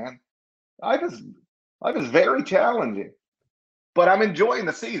difficult, man. Life is very challenging. But I'm enjoying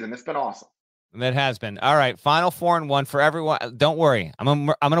the season. It's been awesome. It has been. All right, Final Four and one for everyone. Don't worry.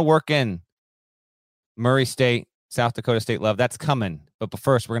 I'm gonna work in Murray State, South Dakota State love. That's coming. But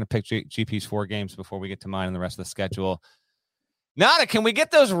first, we're gonna pick GP's 4 games before we get to mine and the rest of the schedule. Nada, can we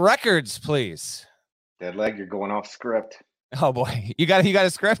get those records, please? Dead leg, you're going off script. Oh boy, you got a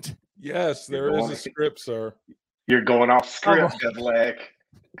script? Yes, there is a script, sir. You're going off script, Dead leg.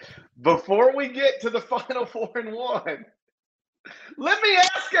 Before we get to the Final Four and one, let me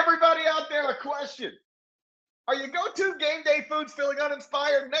ask everybody out there a question. Are your go-to game day foods feeling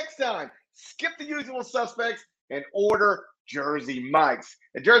uninspired? Next time, skip the usual suspects and order Jersey Mike's.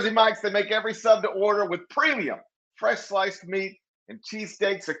 At Jersey Mike's, they make every sub to order with premium, fresh sliced meat, and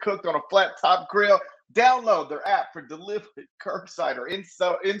cheesesteaks are cooked on a flat-top grill. Download their app for delivery, curbside, or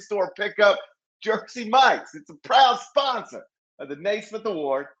in-store pickup. Jersey Mike's, it's a proud sponsor of the Naismith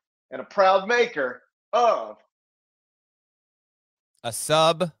Award and a proud maker of a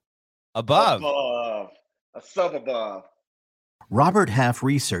sub above. A sub above. Robert Half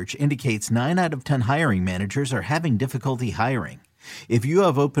research indicates 9 out of 10 hiring managers are having difficulty hiring. If you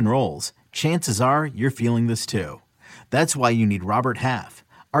have open roles, chances are you're feeling this too. That's why you need Robert Half.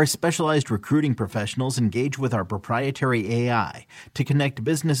 Our specialized recruiting professionals engage with our proprietary AI to connect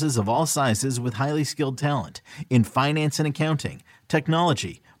businesses of all sizes with highly skilled talent in finance and accounting,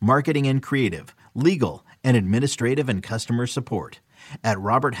 technology, marketing and creative, legal, and administrative and customer support. At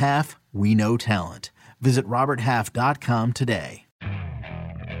Robert Half, we know talent. Visit roberthalf.com today.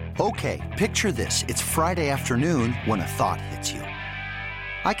 Okay, picture this. It's Friday afternoon when a thought hits you.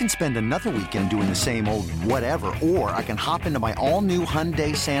 I can spend another weekend doing the same old whatever, or I can hop into my all-new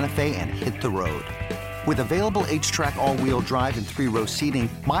Hyundai Santa Fe and hit the road. With available H-Track all-wheel drive and 3-row seating,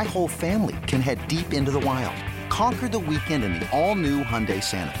 my whole family can head deep into the wild. Conquer the weekend in the all-new Hyundai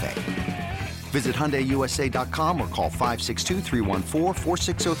Santa Fe. Visit HyundaiUSA.com or call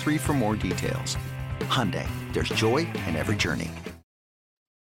 562-314-4603 for more details. Hyundai, There's joy in every journey.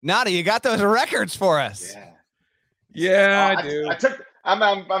 Nada, you got those records for us. Yeah, I do.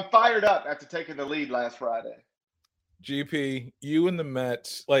 I'm fired up after taking the lead last Friday. GP, you and the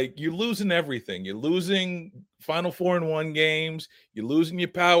Mets, like, you're losing everything. You're losing Final Four and 1 games. You're losing your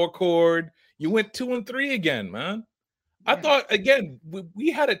power chord. You went 2-3 again, man. I thought, again, we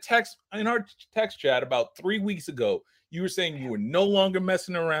had a text in our text chat about 3 weeks ago. You were saying you were no longer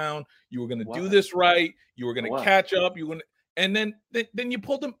messing around. You were going to do this right. You were going to catch up. You were gonna, and then you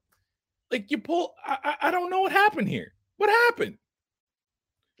pulled them. Like, you pull. I don't know what happened here. What happened?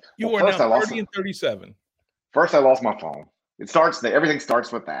 You are now 30 and 37. First, I lost my phone. Everything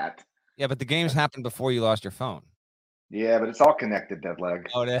starts with that. Yeah, but the games happened before you lost your phone. Yeah, but it's all connected, Deadleg.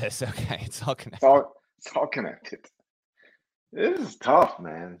 Oh, it is. Okay, it's all connected. It's all connected. This is tough,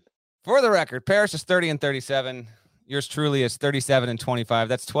 man. For the record, Parrish is 30 and 37. Yours truly is 37 and 25.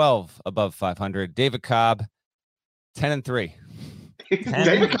 That's 12 above 500. David Cobb, 10 and 3.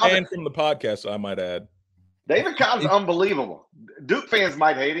 David Cobb, and from the podcast, I might add. David Cobb's unbelievable. Duke fans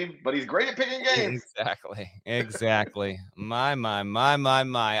might hate him, but he's great at picking games. Exactly. My.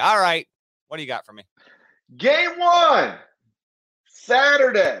 All right. What do you got for me? Game 1,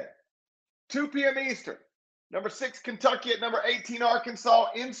 Saturday, 2 p.m. Eastern. Number 6, Kentucky at number 18, Arkansas,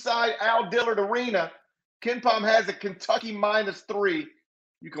 inside Al Dillard Arena. KenPom has a Kentucky -3.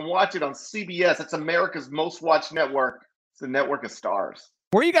 You can watch it on CBS. That's America's most watched network. It's a network of stars.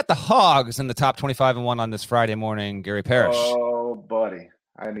 Where you got the Hogs in the top 25 and 1 on this Friday morning, Gary Parrish? Oh, buddy.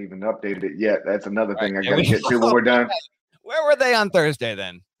 I haven't even updated it yet. That's another thing I got to get to when we're done. Where were they on Thursday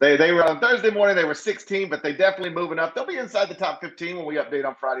then? They were on Thursday morning. They were 16, but they definitely moving up. They'll be inside the top 15 when we update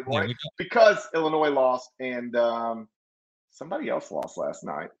on Friday morning because Illinois lost and somebody else lost last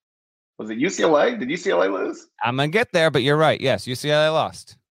night. Was it UCLA? Did UCLA lose? I'm going to get there, but you're right. Yes, UCLA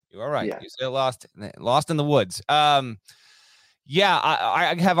lost. You are right. Yeah. UCLA lost in the woods. Yeah,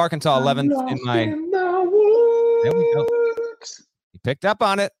 I have Arkansas 11th in my. There we go. You picked up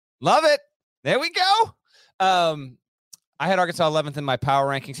on it. Love it. There we go. I had Arkansas 11th in my power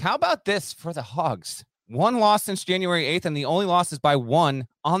rankings. How about this for the Hogs? 1 loss since January 8th, and the only loss is by 1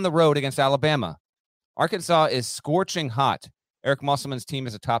 on the road against Alabama. Arkansas is scorching hot. Eric Musselman's team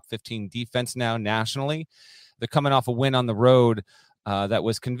is a top 15 defense now nationally. They're coming off a win on the road that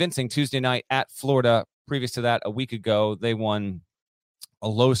was convincing Tuesday night at Florida. Previous to that, a week ago, they won a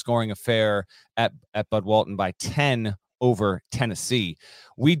low-scoring affair at Bud Walton by 10 over Tennessee.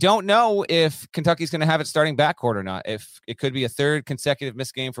 We don't know if Kentucky's going to have it starting backcourt or not. If it could be a third consecutive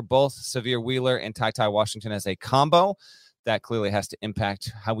missed game for both Severe Wheeler and Ty Washington as a combo. That clearly has to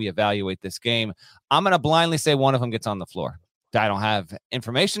impact how we evaluate this game. I'm going to blindly say one of them gets on the floor. I don't have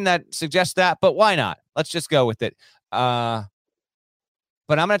information that suggests that, but why not? Let's just go with it. But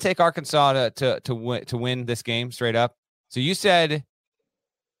I'm going to take Arkansas to win this game straight up. So you said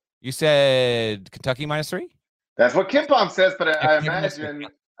Kentucky -3? That's what KenPom says, but I imagine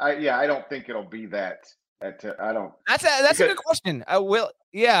I don't think it'll be that. I don't. That's a good question. I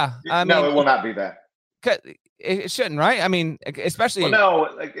mean, no, it will not be that. It shouldn't, right? I mean, especially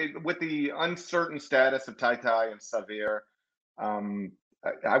with the uncertain status of Ty and Severe,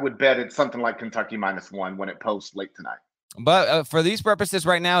 I would bet it's something like Kentucky -1 when it posts late tonight. But for these purposes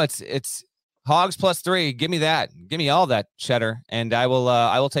right now, it's Hogs +3. Give me that. Give me all that cheddar, and I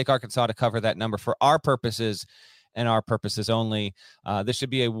will take Arkansas to cover that number for our purposes and our purposes only. This should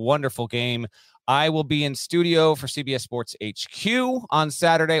be a wonderful game. I will be in studio for CBS Sports HQ on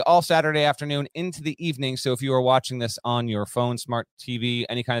Saturday, all Saturday afternoon into the evening. So if you are watching this on your phone, smart TV,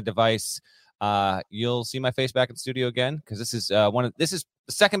 any kind of device, you'll see my face back in the studio again because this is the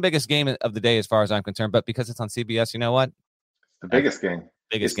second biggest game of the day as far as I'm concerned. But because it's on CBS, you know what? The biggest game.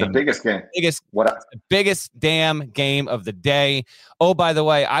 The biggest damn game of the day. Oh, by the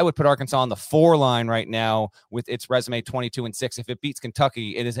way, I would put Arkansas on the 4 line right now with its resume 22-6. If it beats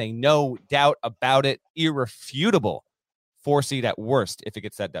Kentucky, it is a no doubt about it, irrefutable 4 seed at worst if it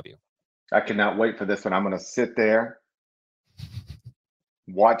gets that W. I cannot wait for this one. I'm going to sit there,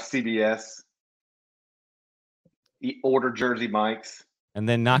 watch CBS, order Jersey Mike's, and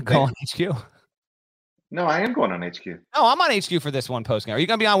then not go on HQ. No, I am going on HQ. No, I'm on HQ for this one post game. Are you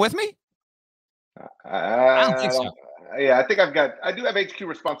going to be on with me? I don't think so. Yeah, I think I do have HQ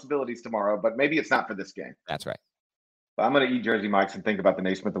responsibilities tomorrow, but maybe it's not for this game. That's right. But I'm going to eat Jersey Mike's and think about the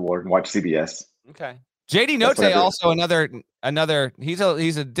Naismith Award and watch CBS. Okay. JD Note also another. He's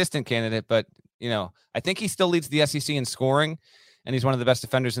a distant candidate, but I think he still leads the SEC in scoring, and he's one of the best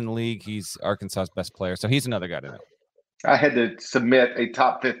defenders in the league. He's Arkansas's best player, so he's another guy to know. I had to submit a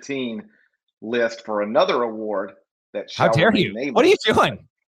top 15 list for another award that how dare you? What are you doing?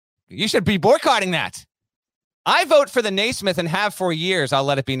 You should be boycotting that. I vote for the Naismith and have for years. I'll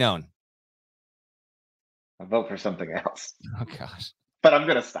let it be known. I vote for something else. Oh, gosh. But I'm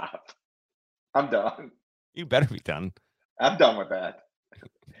going to stop. I'm done. You better be done. I'm done with that.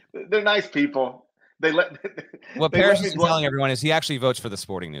 They're nice people. What Parrish is telling everyone is he actually votes for the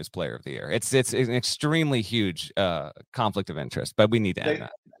Sporting News Player of the Year. It's an extremely huge conflict of interest, but we need to end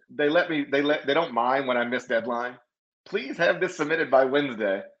that. They don't mind when I miss deadline. Please have this submitted by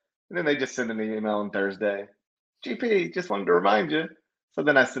Wednesday. And then they just send an email on Thursday. GP, just wanted to remind you. So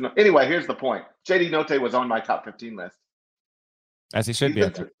then I send them. Anyway, here's the point. JD Notte was on my top 15 list. As he should be.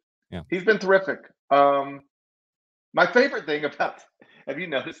 Yeah. He's been terrific. My favorite thing about, have you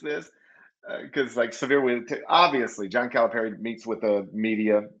noticed this? Because obviously John Calipari meets with the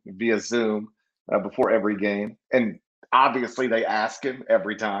media via Zoom before every game, and obviously they ask him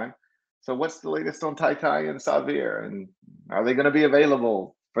every time. So what's the latest on Tai and Xavier, and are they going to be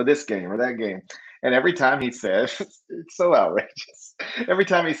available for this game or that game? And every time he says, it's so outrageous. Every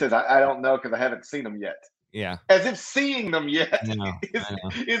time he says, I don't know because I haven't seen them yet. Yeah. As if seeing them yet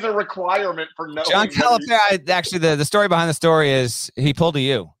is a requirement for knowing. John Calipari, actually, the story behind the story is he pulled a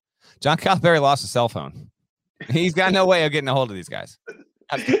U. John Calipari lost a cell phone. He's got no way of getting a hold of these guys.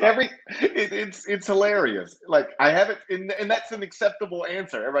 It's hilarious. Like I haven't, and that's an acceptable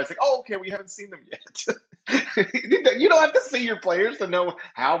answer. Everybody's like, "Oh, okay, we haven't seen them yet." You don't have to see your players to know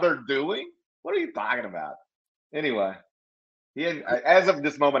how they're doing. What are you talking about? Anyway, as of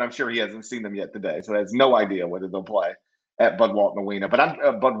this moment, I'm sure he hasn't seen them yet today, so he has no idea whether they'll play at Bud Walton Arena. But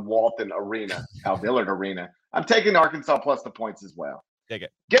I'm Bud Walton Arena, Al Dillard Arena. I'm taking Arkansas plus the points as well. Take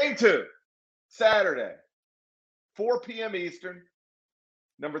it. Game 2, Saturday, 4 p.m. Eastern.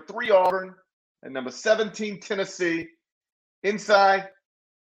 Number 3 Auburn and number 17 Tennessee inside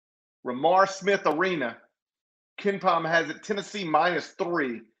Ramar Smith Arena. KenPom has it Tennessee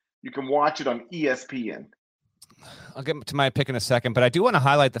 -3. You can watch it on ESPN. I'll get to my pick in a second, but I do want to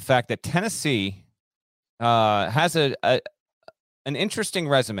highlight the fact that Tennessee has an interesting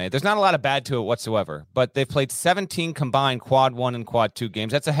resume. There's not a lot of bad to it whatsoever, but they've played 17 combined quad 1 and quad 2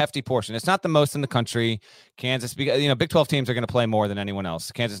 games. That's a hefty portion. It's not the most in the country. Kansas, Big 12 teams are going to play more than anyone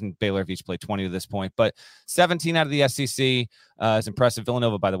else. Kansas and Baylor have each played 20 to this point, but 17 out of the SEC is impressive.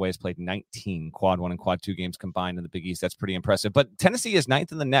 Villanova, by the way, has played 19 quad 1 and quad 2 games combined in the Big East. That's pretty impressive. But Tennessee is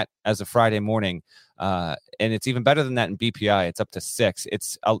 9th in the net as of Friday morning, and it's even better than that in BPI. It's up to 6.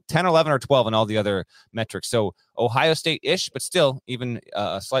 It's 10, 11, or 12 in all the other metrics. So Ohio State-ish, but still even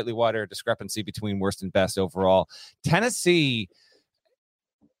a slightly wider discrepancy between worst and best overall. Tennessee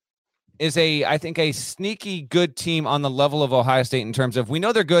is I think a sneaky good team on the level of Ohio State in terms of, we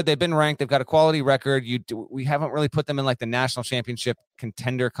know they're good. They've been ranked. They've got a quality record. We haven't really put them in like the national championship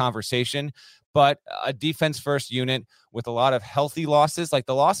contender conversation, but a defense first unit with a lot of healthy losses. Like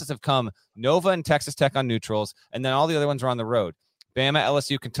the losses have come Nova and Texas Tech on neutrals, and then all the other ones are on the road. Bama,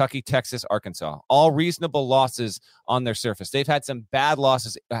 LSU, Kentucky, Texas, Arkansas, all reasonable losses on their surface. They've had some bad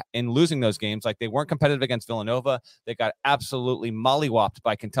losses in losing those games. Like they weren't competitive against Villanova. They got absolutely mollywopped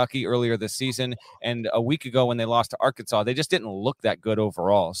by Kentucky earlier this season. And a week ago when they lost to Arkansas, they just didn't look that good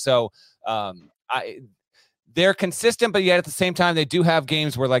overall. So they're consistent, but yet at the same time, they do have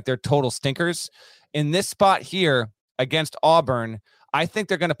games where like they're total stinkers. In this spot here against Auburn, I think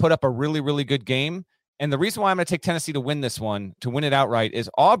they're going to put up a really, really good game. And the reason why I'm going to take Tennessee to win this one, to win it outright, is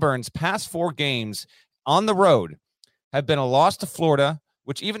Auburn's past 4 games on the road have been a loss to Florida,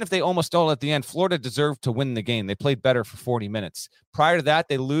 which even if they almost stole at the end, Florida deserved to win the game. They played better for 40 minutes. Prior to that,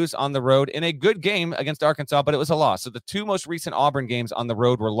 they lose on the road in a good game against Arkansas, but it was a loss. So the 2 most recent Auburn games on the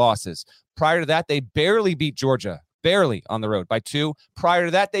road were losses. Prior to that, they barely beat Georgia, barely on the road by 2. Prior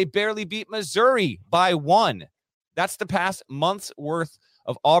to that, they barely beat Missouri by 1. That's the past month's worth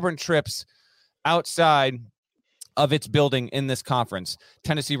of Auburn trips outside of its building in this conference.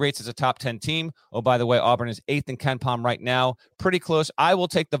 Tennessee rates as a top 10 team. Oh, by the way, Auburn is 8th in KenPom right now. Pretty close. I will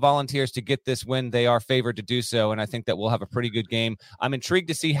take the Volunteers to get this win. They are favored to do so, and I think that we'll have a pretty good game. I'm intrigued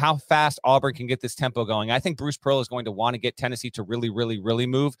to see how fast Auburn can get this tempo going. I think Bruce Pearl is going to want to get Tennessee to really, really, really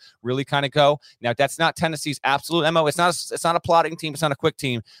move, really kind of go. Now, that's not Tennessee's absolute MO. It's not a plotting team. It's not a quick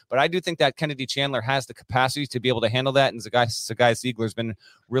team, but I do think that Kennedy Chandler has the capacity to be able to handle that, and Zagai Ziegler's been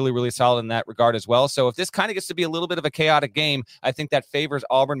really, really solid in that regard as well. So if this kind of gets to be a little bit of a chaotic game, I think that favors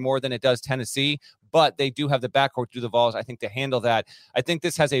Auburn more than it does Tennessee, but they do have the backcourt to do the Vols, I think, to handle that. I think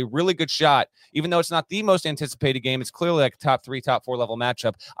this has a really good shot, even though it's not the most anticipated game. It's clearly like a top 3, top 4 level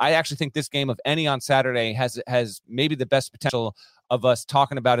matchup. I actually think this game of any on Saturday has maybe the best potential of us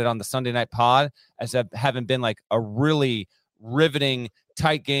talking about it on the Sunday night pod as having been like a really riveting,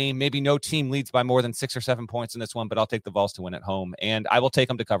 tight game. Maybe no team leads by more than 6 or 7 points in this one, but I'll take the Vols to win at home, and I will take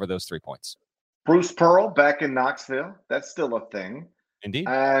them to cover those 3 points. Bruce Pearl back in Knoxville. That's still a thing. Indeed.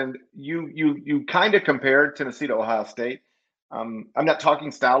 And you kind of compared Tennessee to Ohio State. I'm not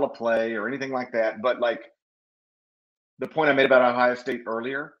talking style of play or anything like that, but like the point I made about Ohio State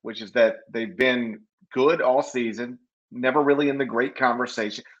earlier, which is that they've been good all season, never really in the great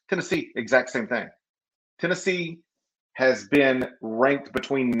conversation. Tennessee, exact same thing. Tennessee has been ranked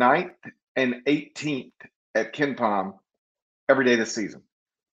between 9th and 18th at KenPom every day this season.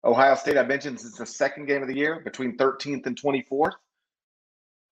 Ohio State, I mentioned, since the second game of the year, between 13th and 24th.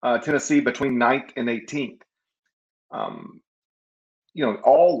 Tennessee between 9th and 18th.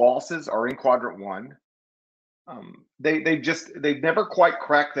 All losses are in quadrant one. They've never quite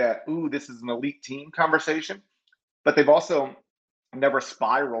cracked that, ooh, this is an elite team conversation, but they've also never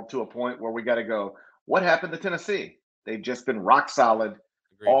spiraled to a point where we got to go, what happened to Tennessee? They've just been rock solid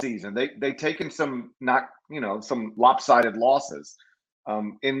all season. They've taken some some lopsided losses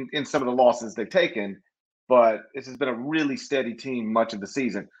in some of the losses they've taken, but this has been a really steady team much of the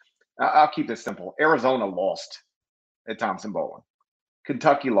season. I'll keep this simple. Arizona lost at Thompson-Boling.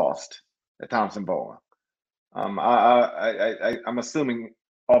 Kentucky lost at Thompson-Boling. I'm assuming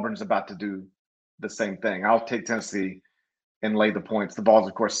Auburn's about to do the same thing. I'll take Tennessee and lay the points. The Vols,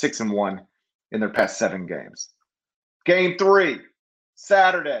 of course, 6-1 in their past 7 games. Game 3,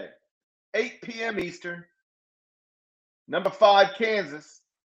 Saturday, 8 p.m. Eastern. Number 5, Kansas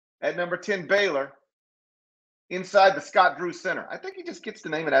at number 10, Baylor, inside the Scott Drew Center. I think he just gets to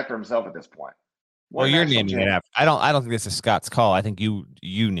name it after himself at this point. Well, you're naming it after. I don't think this is Scott's call. I think you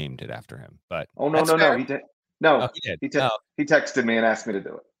named it after him. But no, he did. No, he did. He texted me and asked me to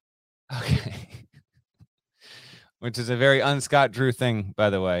do it. Okay. Which is a very un-Scott Drew thing,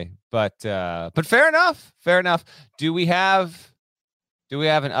 by the way. But fair enough. Fair enough. Do we have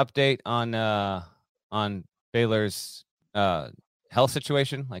an update on Baylor's health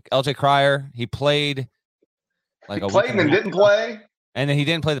situation? Like LJ Cryer, he played like he played and then didn't play. And then he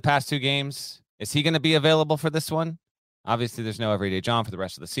didn't play the past 2 games. Is he going to be available for this one? Obviously, there's no Everyday John for the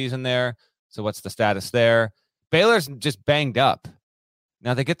rest of the season there. So what's the status there? Baylor's just banged up.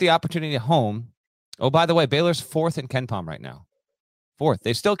 Now they get the opportunity at home. Oh, by the way, Baylor's 4th in KenPom right now. 4th.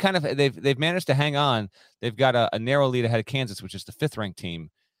 They still kind of they've managed to hang on. They've got a narrow lead ahead of Kansas, which is the 5th ranked team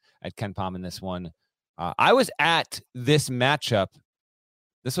at KenPom in this one. I was at this matchup.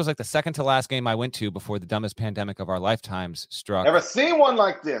 This was like the second to last game I went to before the dumbest pandemic of our lifetimes struck. Never seen one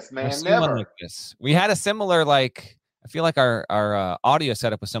like this, man. Never. One like this. We had a similar, like, I feel like our audio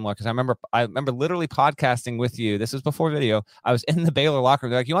setup was similar because I remember literally podcasting with you. This was before video. I was in the Baylor locker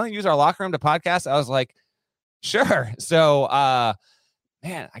room. They're like, you want to use our locker room to podcast? I was like, sure. So,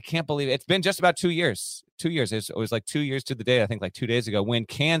 man, I can't believe it. It's been just about 2 years. 2 years. It was like 2 years to the day, I think like 2 days ago, when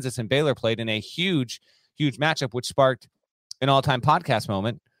Kansas and Baylor played in a huge, huge matchup, which sparked an all-time podcast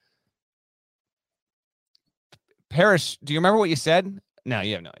moment. Parrish, do you remember what you said? No,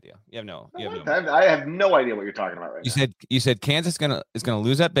 you have no idea. I have no idea what you're talking about right now. You said Kansas is gonna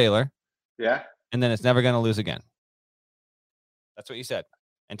lose at Baylor. Yeah. And then it's never gonna lose again. That's what you said.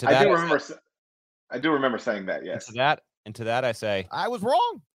 And to I that, I do remember saying that. Yes. And to that, I say I was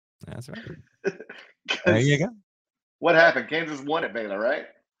wrong. That's right. There you go. What happened? Kansas won at Baylor, right?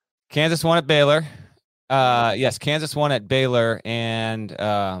 Kansas won at Baylor. Yes, Kansas won at Baylor, and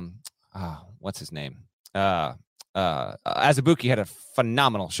what's his name? Azubuike had a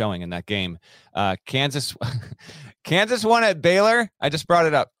phenomenal showing in that game. Kansas won at Baylor. I just brought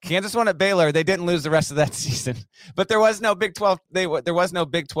it up. Kansas won at Baylor. They didn't lose the rest of that season, but there was no Big 12. There was no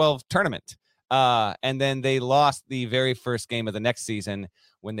Big 12 tournament. And then they lost the very first game of the next season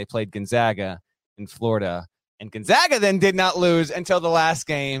when they played Gonzaga in Florida, and Gonzaga then did not lose until the last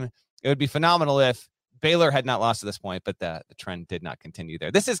game. It would be phenomenal if Baylor had not lost to this point, but the trend did not continue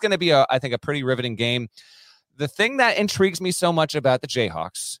there. This is going to be, I think, a pretty riveting game. The thing that intrigues me so much about the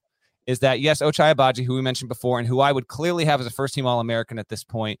Jayhawks is that, yes, Ochai Agbaji, who we mentioned before, and who I would clearly have as a first-team All-American at this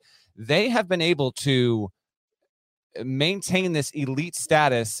point, they have been able to maintain this elite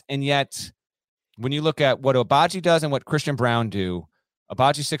status, and yet when you look at what Agbaji does and what Christian Braun do,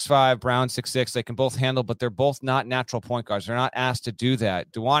 Agbaji 6'5", Brown 6'6", they can both handle, but they're both not natural point guards. They're not asked to do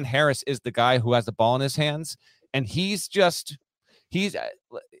that. DeJuan Harris is the guy who has the ball in his hands, and he's a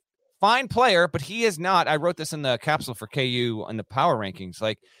fine player, but he is not. I wrote this in the capsule for KU on the power rankings.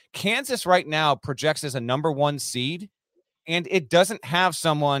 Like, Kansas right now projects as a number 1 seed, and it doesn't have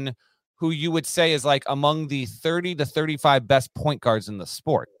someone who you would say is like among the 30 to 35 best point guards in the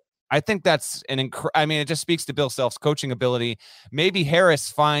sport. I think that's it just speaks to Bill Self's coaching ability. Maybe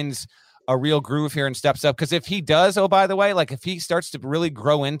Harris finds a real groove here and steps up. Because if he does, oh, by the way, like if he starts to really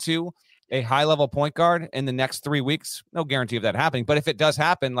grow into a high-level point guard in the next 3 weeks, no guarantee of that happening. But if it does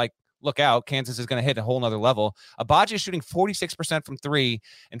happen, like look out. Kansas is going to hit a whole nother level. Agbaji is shooting 46% from three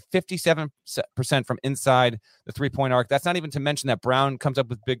and 57% from inside the three-point arc. That's not even to mention that Brown comes up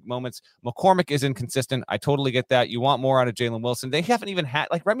with big moments. McCormick is inconsistent. I totally get that. You want more out of Jalen Wilson. They haven't even had,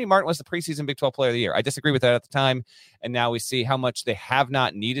 like, Remy Martin was the preseason Big 12 player of the year. I disagree with that at the time. And now we see how much they have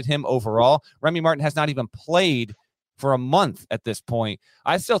not needed him overall. Remy Martin has not even played for a month at this point.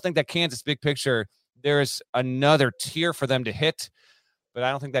 I still think that Kansas, big picture, there's another tier for them to hit, but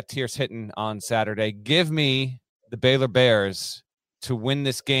I don't think that tier's hitting on Saturday. Give me the Baylor Bears to win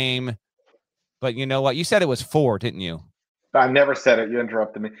this game. But you know what? You said it was 4, didn't you? I never said it. You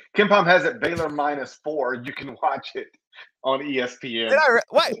interrupted me. Kim Palm has it Baylor -4. You can watch it on ESPN.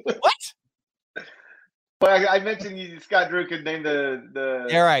 What? But I mentioned Scott Drew could name the.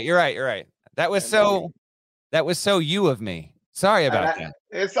 You're right. That was so you of me. Sorry about that.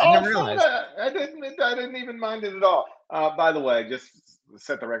 It's all fun. I didn't even mind it at all. By the way, just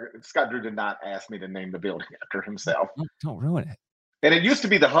set the record. Scott Drew did not ask me to name the building after himself. Don't ruin it. And it used to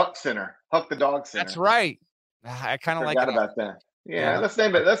be the Huck Center, Huck the Dog Center. That's right. I kind of forgot about that. Yeah, let's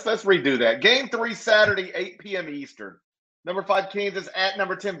name it. Let's redo that. Game 3 Saturday, 8 p.m. Eastern. Number 5 Kansas at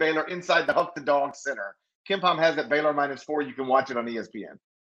number 10 Baylor inside the Huck the Dog Center. Kim Palm has it Baylor -4. You can watch it on ESPN.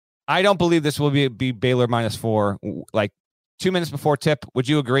 I don't believe this will be Baylor -4. Like 2 minutes before tip, would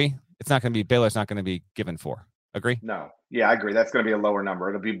you agree? It's not going to be Baylor's not going to be given 4. Agree? No. Yeah, I agree. That's going to be a lower number.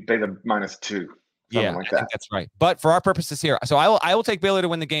 It'll be Baylor -2. Yeah, like I think that's right. But for our purposes here, so I will take Baylor to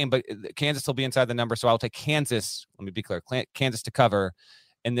win the game, but Kansas will be inside the number. So I'll take Kansas. Let me be clear, Kansas to cover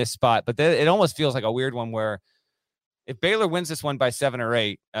in this spot. But it almost feels like a weird one where if Baylor wins this one by 7 or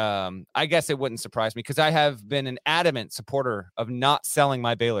 8, I guess it wouldn't surprise me because I have been an adamant supporter of not selling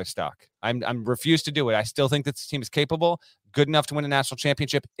my Baylor stock. I'm refused to do it. I still think that this team is capable, good enough to win a national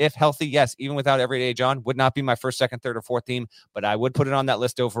championship if healthy. Yes, even without Everyday John, would not be my first, second, third, or fourth team, but I would put it on that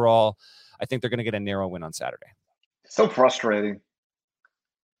list overall. I think they're going to get a narrow win on Saturday. So frustrating.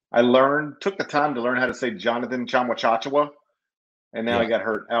 I took the time to learn how to say Jonathan Chamwa, and now he got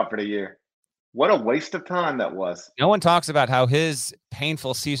hurt out for the year. What a waste of time that was. No one talks about how his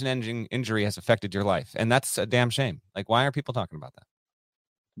painful season-ending injury has affected your life, and that's a damn shame. Like, why aren't people talking about that?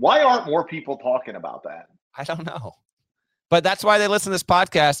 Why aren't more people talking about that? I don't know. But that's why they listen to this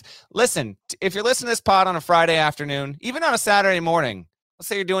podcast. Listen, if you're listening to this pod on a Friday afternoon, even on a Saturday morning, let's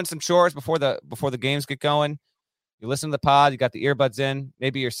say you're doing some chores before the games get going. You listen to the pod, you got the earbuds in,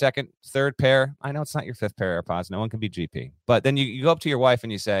 maybe your second, third pair. I know it's not your fifth pair of AirPods. No one can be GP. But then you go up to your wife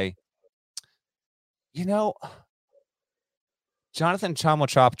and you say, you know, Jonathan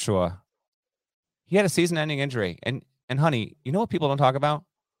Chamwa, he had a season-ending injury. And honey, you know what people don't talk about?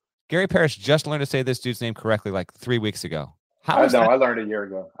 Gary Parrish just learned to say this dude's name correctly like 3 weeks ago. I learned a year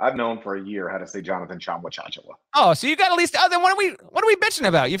ago. I've known for a year how to say Jonathan Chamwa. Oh, so you got at least. Oh, then what are we bitching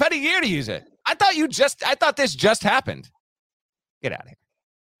about? You've had a year to use it. I thought this just happened. Get out of here.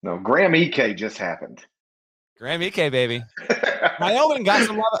 No, Graham Ike just happened. Graham Ike, baby. Wyoming got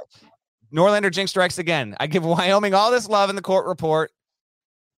some love. Norlander jinx strikes again. I give Wyoming all this love in the court report.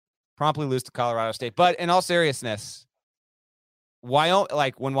 Promptly lose to Colorado State. But in all seriousness,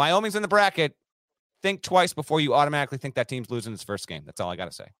 when Wyoming's in the bracket, think twice before you automatically think that team's losing its first game. That's all I got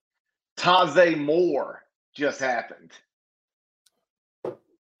to say. Taze Moore just happened.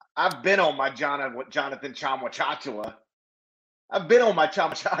 I've been on my Jonathan Chamwa. I've been on my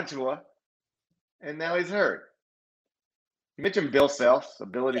Chamwa, and now he's hurt. You mentioned Bill Self's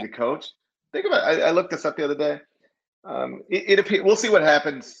ability to coach. Think about it. I looked this up the other day. It appears we'll see what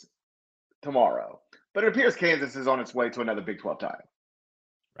happens tomorrow, but it appears Kansas is on its way to another Big 12 title.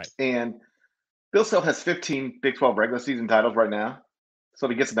 Right. And Bill Self has 15 Big 12 regular season titles right now. So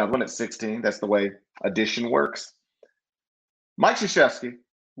if he gets another one at 16, that's the way addition works. Mike Krzyzewski,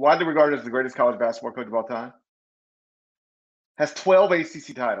 widely regarded as the greatest college basketball coach of all time, has 12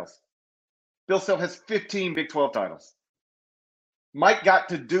 ACC titles. Bill Self has 15 Big 12 titles. Mike got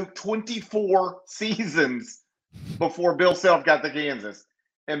to Duke 24 seasons before Bill Self got to Kansas.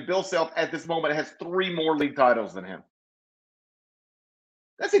 And Bill Self at this moment has 3 more league titles than him.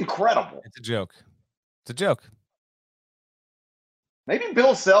 That's incredible. It's a joke. It's a joke. Maybe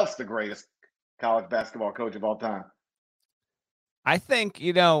Bill Self's the greatest college basketball coach of all time. I think,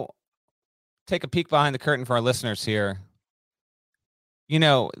 take a peek behind the curtain for our listeners here.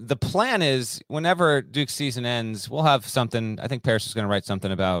 The plan is whenever Duke's season ends, we'll have something. I think Parrish is going to write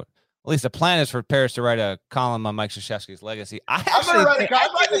something about, at least the plan is for Parrish to write a column on Mike Krzyzewski's legacy. I'm going to write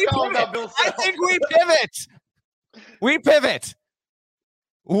a column about Bill Self. I think we pivot. We pivot.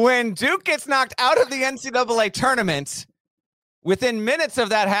 When Duke gets knocked out of the NCAA tournament, within minutes of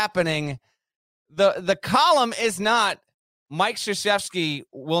that happening, the column is not Mike Krzyzewski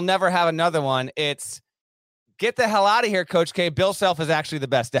will never have another one. It's get the hell out of here, Coach K. Bill Self is actually the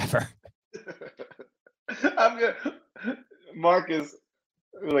best ever. I'm good. Marcus,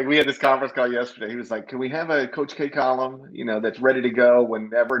 like we had this conference call yesterday. He was like, "Can we have a Coach K column, that's ready to go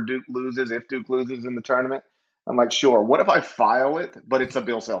whenever Duke loses, if Duke loses in the tournament?" I'm like, "Sure." What if I file it, but it's a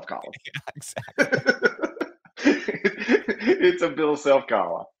Bill Self column? Yeah, exactly. It's a Bill Self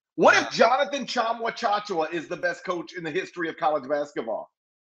column. What if Jonathan Tchamwa Tchatchoua is the best coach in the history of college basketball?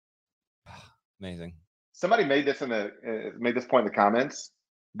 Amazing. Somebody made this made this point in the comments.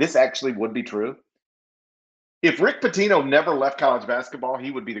 This actually would be true. If Rick Pitino never left college basketball,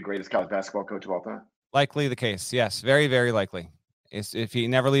 he would be the greatest college basketball coach of all time. Likely the case. Yes. Very, very likely. If he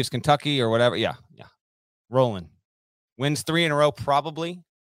never leaves Kentucky or whatever. Yeah. Rolling. Wins 3 in a row, probably.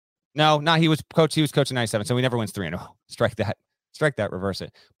 No, he was coaching 97, so he never wins 3 in a row. Strike that, reverse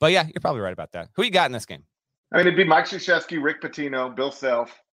it. But yeah, you're probably right about that. Who you got in this game? I mean, it'd be Mike Krzyzewski, Rick Pitino, Bill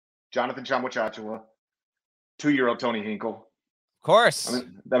Self, Jonathan Tchamwa Tchatchoua, 2-year-old Tony Hinkle. Of course.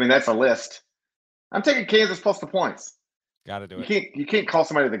 I mean that's a list. I'm taking Kansas plus the points. Got to do it. You can't call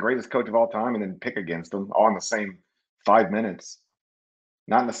somebody the greatest coach of all time and then pick against them all in the same 5 minutes.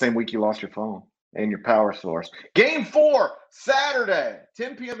 Not in the same week you lost your phone and your power source. Game 4, Saturday,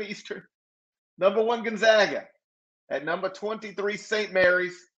 10 p.m. Eastern. Number 1 Gonzaga at number 23 St.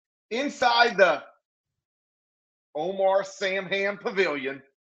 Mary's inside the Omar Samham Pavilion.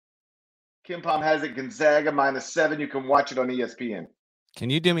 KenPom has it Gonzaga -7. You can watch it on ESPN. Can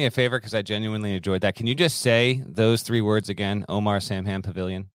you do me a favor? Because I genuinely enjoyed that. Can you just say those 3 words again? Omar Samham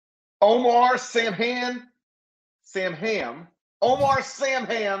Pavilion. Omar Samham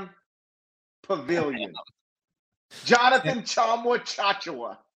Pavilion. Jonathan Tchamwa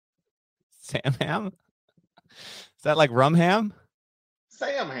Tchatchoua. Samham? Is that like Rumham?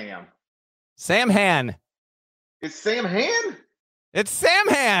 Samham. Samhan. It's Samhan? It's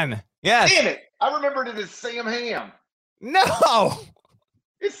Samhan. Yes. Damn it. I remembered it as Samham. No.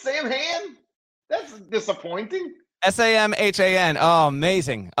 It's Samhan? That's disappointing. Samhan. Oh,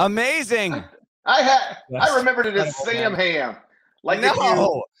 amazing. Amazing. I remembered it as Samham. Like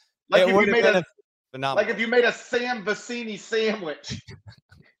if you made a Sam Vecini sandwich,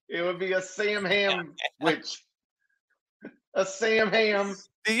 it would be a Samham witch. A Samham.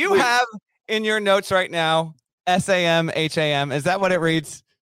 Do you have in your notes right now Samham? Is that what it reads?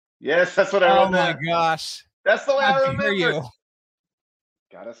 Yes, that's what I wrote. Oh my gosh. That's the way I remember you.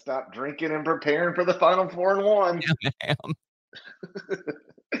 Gotta stop drinking and preparing for the Final Four and 1. Yeah,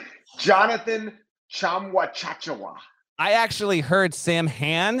 Jonathan Tchamwa Tchatchoua. I actually heard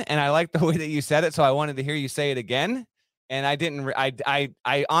Samhan, and I liked the way that you said it, so I wanted to hear you say it again. And I didn't.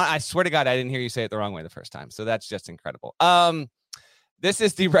 I swear to God, I didn't hear you say it the wrong way the first time. So that's just incredible. This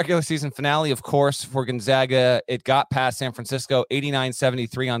is the regular season finale, of course, for Gonzaga. It got past San Francisco,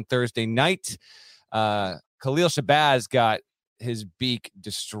 89-73 on Thursday night. Khalil Shabazz got his beak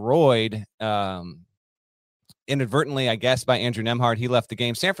destroyed inadvertently, I guess, by Andrew Nembhard. He left the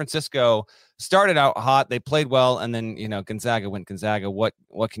game. San Francisco started out hot. They played well, and then, Gonzaga went Gonzaga. What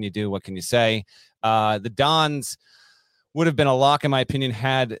can you do? What can you say? The Dons would have been a lock, in my opinion,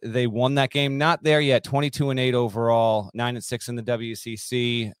 had they won that game. Not there yet. 22-8 overall, 9-6 in the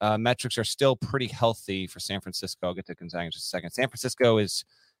WCC. Metrics are still pretty healthy for San Francisco. I'll get to Gonzaga in just a second. San Francisco is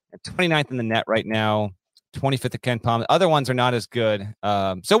at 29th in the net right now, 25th at KenPom. The other ones are not as good.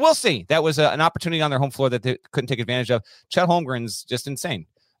 So we'll see. That was an opportunity on their home floor that they couldn't take advantage of. Chet Holmgren's just insane.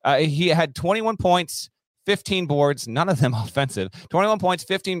 He had 21 points, 15 boards, none of them offensive. 21 points,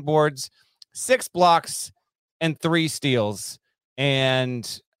 15 boards, 6 blocks, and 3 steals.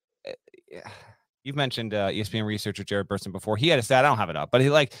 And you've mentioned ESPN researcher Jared Burson before. He had a stat. I don't have it up, but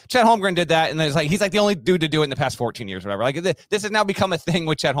Chet Holmgren did that, and he's like the only dude to do it in the past 14 years, whatever. Like this has now become a thing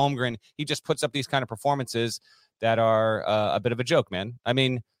with Chet Holmgren. He just puts up these kind of performances that are a bit of a joke, man. I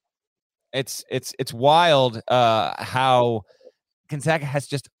mean, it's wild how Gonzaga has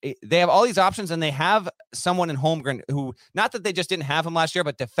they have all these options, and they have someone in Holmgren who, not that they just didn't have him last year,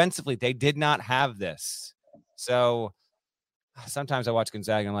 but defensively they did not have this. So sometimes I watch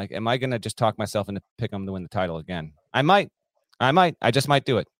Gonzaga and I'm like, am I going to just talk myself into picking them to win the title again? I might. I just might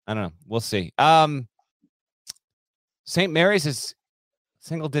do it. I don't know. We'll see. St. Mary's is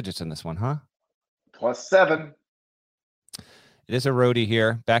single digits in this one, huh? +7. It is a roadie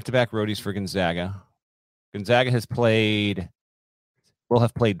here. Back-to-back roadies for Gonzaga. Gonzaga will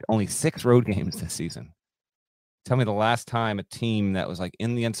have played only 6 road games this season. Tell me the last time a team that was like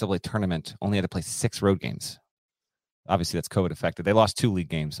in the NCAA tournament only had to play 6 road games. Obviously, that's COVID affected. They lost 2 league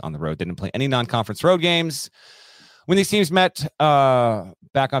games on the road. They didn't play any non-conference road games. When these teams met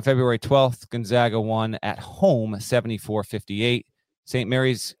Back on February 12th, Gonzaga won at home 74-58. St.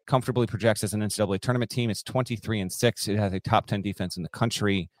 Mary's comfortably projects as an NCAA tournament team. It's 23-6. It has a top 10 defense in the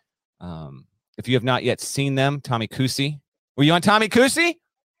country. If you have not yet seen them, Tommy Kuhse. Were you on Tommy Kuhse? Did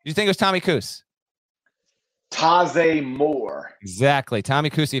you think it was Tommy Kuhse? Taze Moore. Exactly. Tommy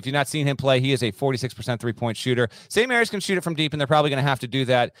Kuhse, if you've not seen him play, he is a 46% three-point shooter. St. Mary's can shoot it from deep, and they're probably going to have to do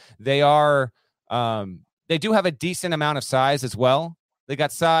that. They do have a decent amount of size as well. They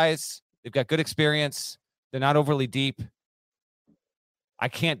got size. They've got good experience. They're not overly deep. I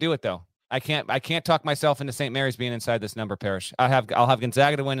can't do it, though. I can't talk myself into St. Mary's being inside this number, Parrish. I'll have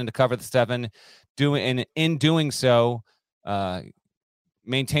Gonzaga to win and to cover the 7. In doing so,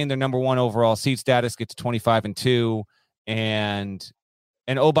 maintain their number 1 overall seed status, get to 25-2, and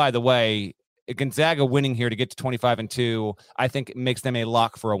oh, by the way, Gonzaga winning here to get to 25-2, I think it makes them a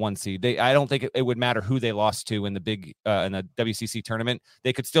lock for a 1 seed. I don't think it would matter who they lost to in the in the WCC tournament.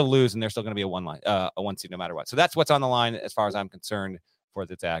 They could still lose, and they're still going to be a 1 seed no matter what. So that's what's on the line as far as I'm concerned for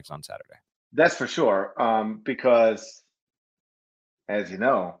the Zags on Saturday. That's for sure, because as you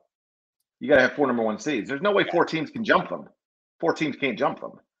know, you got to have 4 number 1 seeds. There's no way 4 teams can jump them. 4 teams can't jump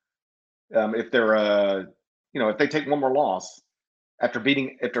them. If they're, if they take one more loss after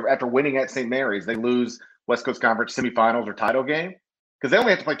winning at St. Mary's, they lose West Coast Conference semifinals or title game, because they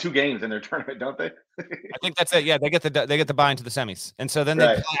only have to play 2 games in their tournament, don't they? I think that's it. Yeah, they get the buy into the semis, and so then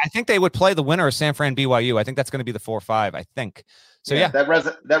right. I think they would play the winner of San Fran BYU. I think that's going to be the 4-5. I think so. Yeah, that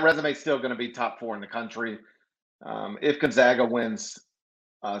resume is still going to be top 4 in the country. If Gonzaga wins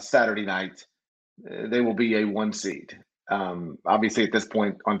Saturday night, they will be a 1 seed. Obviously, at this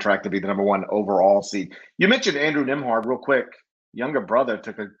point, on track to be the number 1 overall seed. You mentioned Andrew Nembhard real quick. Younger brother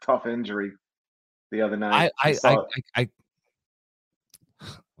took a tough injury the other night.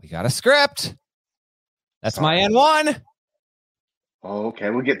 We got a script. That's my N1. Okay,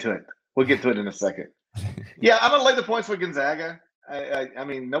 we'll get to it. We'll get to it in a second. Yeah, I'm gonna lay the points with Gonzaga. I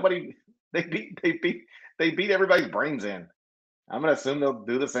mean, they beat everybody's brains in. I'm gonna assume they'll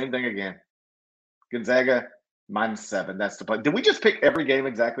do the same thing again. Gonzaga -7. That's the play. Did we just pick every game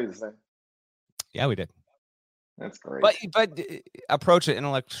exactly the same? Yeah, we did. That's great. But approach it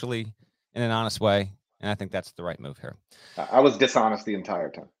intellectually in an honest way, and I think that's the right move here. I was dishonest the entire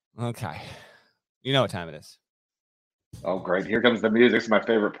time. Okay. You know what time it is. Oh, great. Here comes the music. It's my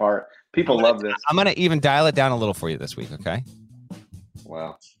favorite part. People love this. I'm going to even dial it down a little for you this week, okay?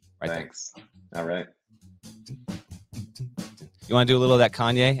 Well, right, thanks. There. All right. You want to do a little of that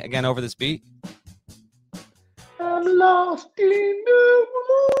Kanye again over this beat? I'm lost in the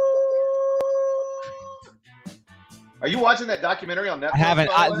world. Are you watching that documentary on Netflix? I haven't.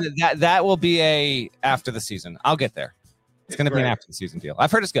 That will be after the season. I'll get there. It's going to be an after the season deal.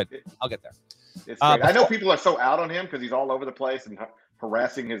 I've heard it's good. I'll get there. It's great. I know people are so out on him because he's all over the place and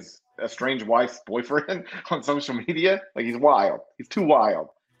harassing his estranged wife's boyfriend on social media. Like, he's wild. He's too wild.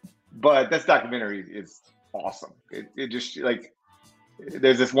 But this documentary is awesome. It just, like,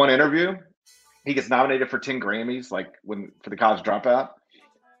 there's this one interview. He gets nominated for 10 Grammys, for the College Dropout.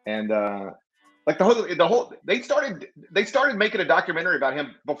 And the whole they started making a documentary about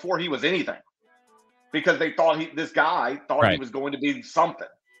him before he was anything. Because they thought this guy thought he was going to be something,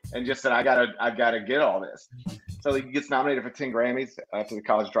 and just said, "I've got to get all this." So he gets nominated for 10 Grammys after the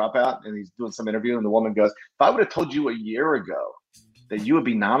College Dropout, and he's doing some interview, and the woman goes, "If I would have told you a year ago that you would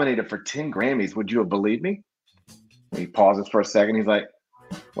be nominated for 10 Grammys, would you have believed me?" And he pauses for a second. He's like,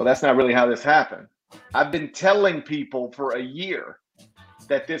 "Well, that's not really how this happened. I've been telling people for a year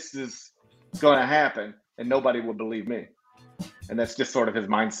that this is going to happen, and nobody would believe me." And that's just sort of his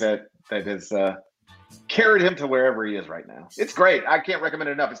mindset that has carried him to wherever he is right now. It's great. I can't recommend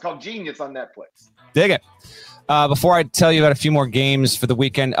it enough. It's called Genius on Netflix. Dig it. Before I tell you about a few more games for the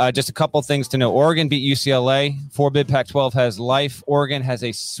weekend, just a couple things to know. Oregon beat UCLA. 4-bid Pac-12 has life. Oregon has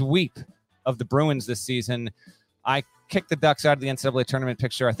a sweep of the Bruins this season. I kicked the Ducks out of the NCAA tournament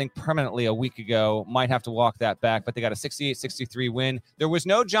picture, I think, permanently a week ago. Might have to walk that back, but they got a 68-63 win. There was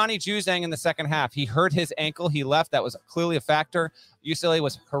no Johnny Juzang in the second half. He hurt his ankle. He left. That was clearly a factor. UCLA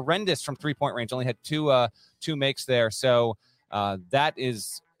was horrendous from three-point range. Only had two makes there. So that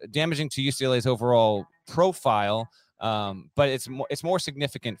is damaging to UCLA's overall profile. But it's more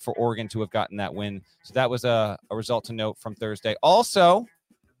significant for Oregon to have gotten that win. So that was a result to note from Thursday. Also,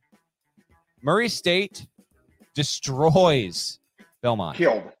 Murray State destroys Belmont.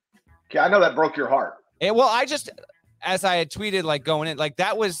 Killed. I know that broke your heart. As I had tweeted, going in,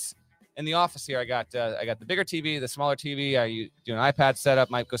 that was in the office here. I got the bigger TV, the smaller TV. I do an iPad setup,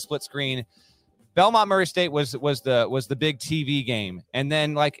 might go split screen. Belmont Murray State was the big TV game, and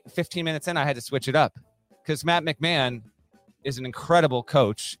then 15 minutes in, I had to switch it up because Matt McMahon is an incredible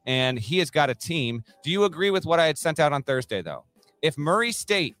coach, and he has got a team. Do you agree with what I had sent out on Thursday, though? If Murray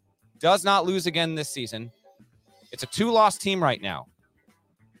State does not lose again this season, it's a 2-loss team right now.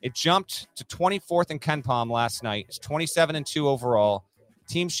 It jumped to 24th in KenPom last night. It's 27-2 overall.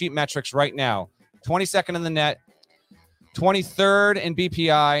 Team sheet metrics right now. 22nd in the net, 23rd in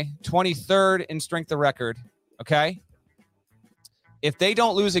BPI, 23rd in strength of record. Okay? If they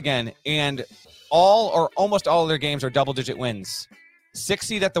don't lose again and all or almost all of their games are double-digit wins, 6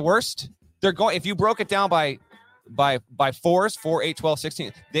 seed at the worst, they're going. If you broke it down by 4s, 4, 8, 12,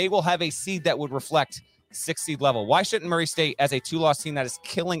 16, they will have a seed that would reflect 6 seed level. Why shouldn't Murray State, as a 2-loss team that is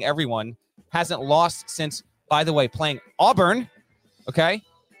killing everyone, hasn't lost since, by the way, playing Auburn? Okay,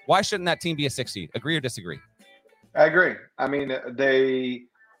 why shouldn't that team be a 6 seed? Agree or disagree? I agree. I mean, they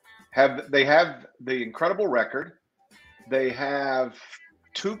have the incredible record. They have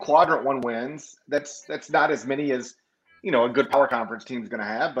 2 quadrant 1 wins. That's not as many as, a good power conference team is going to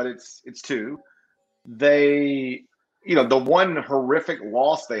have, but it's 2. They, the one horrific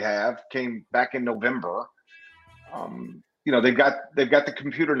loss they have came back in November. They've got the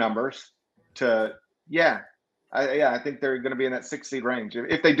computer numbers to, I think they're going to be in that 6 seed range.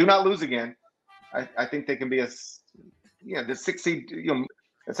 If they do not lose again, I think they can be the 6 seed,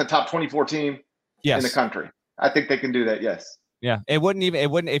 it's a top 24 team in the country. I think they can do that. Yes. Yeah. It wouldn't,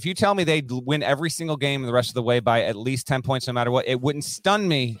 if you tell me they'd win every single game the rest of the way by at least 10 points, no matter what, it wouldn't stun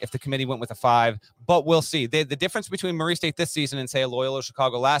me if the committee went with a 5, but we'll see. The difference between Murray State this season and, say, Loyola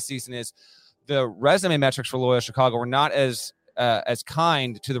Chicago last season is the resume metrics for Loyola Chicago were not as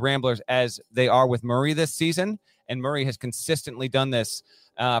kind to the Ramblers as they are with Murray this season. And Murray has consistently done this.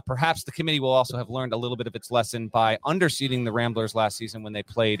 Perhaps the committee will also have learned a little bit of its lesson by underseeding the Ramblers last season when they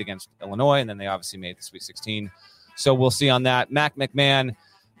played against Illinois, and then they obviously made the Sweet 16. So we'll see on that. Mac McMahon,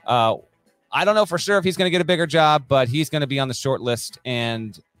 I don't know for sure if he's going to get a bigger job, but he's going to be on the short list.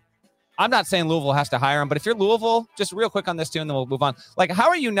 And I'm not saying Louisville has to hire him, but if you're Louisville, just real quick on this too, and then we'll move on. Like, how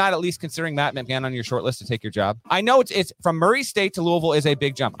are you not at least considering Matt McMahon on your short list to take your job? I know it's from Murray State to Louisville is a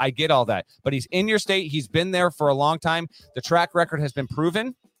big jump. I get all that, but he's in your state. He's been there for a long time. The track record has been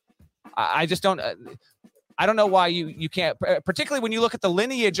proven. I just don't. I don't know why you can't, particularly when you look at the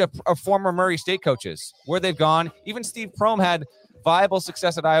lineage of former Murray State coaches, where they've gone. Even Steve Prohm had viable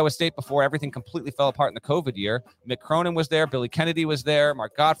success at Iowa State before everything completely fell apart in the COVID year. Mick Cronin was there. Billy Kennedy was there.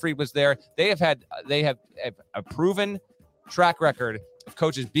 Mark Gottfried was there. They have a proven track record of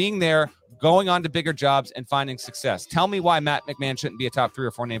coaches being there, going on to bigger jobs, and finding success. Tell me why Matt McMahon shouldn't be a top 3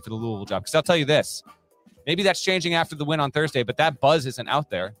 or 4 name for the Louisville job. Because I'll tell you this. Maybe that's changing after the win on Thursday, but that buzz isn't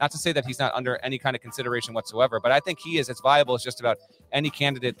out there. Not to say that he's not under any kind of consideration whatsoever, but I think he is as viable as just about any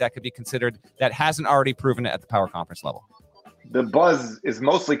candidate that could be considered that hasn't already proven it at the power conference level. The buzz is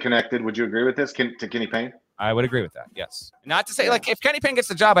mostly connected. Would you agree with this to Kenny Payne? I would agree with that. Yes. Not to say if Kenny Payne gets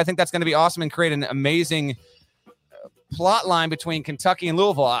the job, I think that's going to be awesome and create an amazing plot line between Kentucky and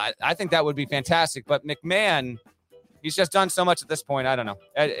Louisville. I think that would be fantastic. But McMahon, he's just done so much at this point. I don't know.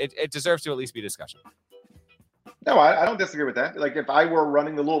 It deserves to at least be discussion. No, I don't disagree with that. Like, if I were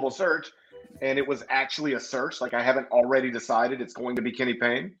running the Louisville search and it was actually a search, like I haven't already decided it's going to be Kenny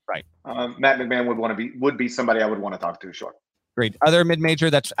Payne, right? Matt McMahon would be somebody I would want to talk to. Sure. Great. Other mid-major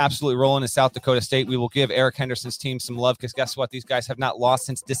that's absolutely rolling is South Dakota State. We will give Eric Henderson's team some love because guess what? These guys have not lost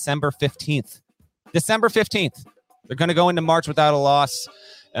since December 15th. December 15th. They're going to go into March without a loss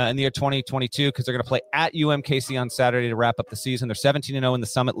in the year 2022 because they're going to play at UMKC on Saturday to wrap up the season. They're 17-0 in the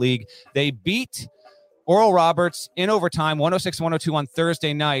Summit League. They beat Oral Roberts in overtime, 106-102 on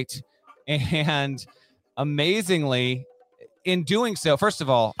Thursday night. And amazingly, in doing so, first of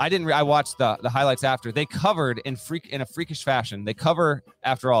all, I watched the highlights after. They covered in a freakish fashion. They cover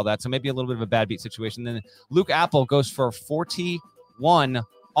after all that, so maybe a little bit of a bad beat situation. Then Luke Apple goes for 41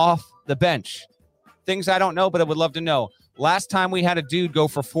 off the bench. Things I don't know, but I would love to know. Last time we had a dude go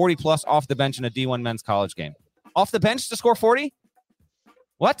for 40+ off the bench in a D1 men's college game. Off the bench to score 40?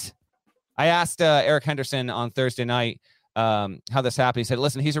 What? I asked Eric Henderson on Thursday night how this happened. He said,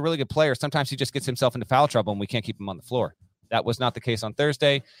 listen, he's a really good player. Sometimes he just gets himself into foul trouble and we can't keep him on the floor. That was not the case on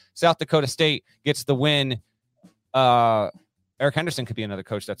Thursday. South Dakota State gets the win. Eric Henderson could be another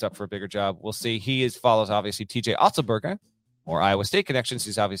coach that's up for a bigger job. We'll see. He follows, obviously, TJ Otzelberger, more Iowa State connections.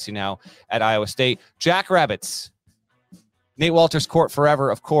 He's obviously now at Iowa State. Jackrabbits, Nate Walters court forever,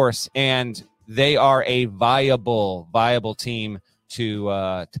 of course, and they are a viable team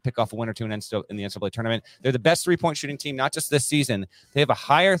to pick off a win or two in the NCAA tournament. They're the best three-point shooting team, not just this season. They have a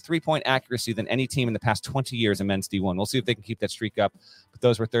higher three-point accuracy than any team in the past 20 years in men's D1. We'll see if they can keep that streak up. But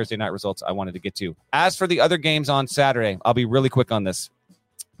those were Thursday night results I wanted to get to. As for the other games on Saturday, I'll be really quick on this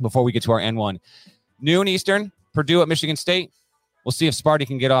before we get to our N1. Noon Eastern, Purdue at Michigan State. We'll see if Sparty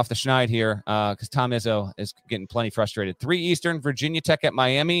can get off the schneid here because Tom Izzo is getting plenty frustrated. 3 Eastern, Virginia Tech at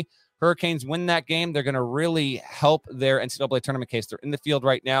Miami. Hurricanes win that game. They're going to really help their NCAA tournament case. They're in the field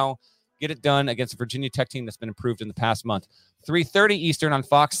right now. Get it done against a Virginia Tech team that's been improved in the past month. 3:30 Eastern on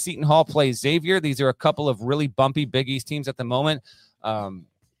Fox. Seton Hall plays Xavier. These are a couple of really bumpy Big East teams at the moment.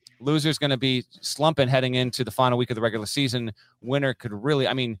 Loser's going to be slumping heading into the final week of the regular season. Winner could really,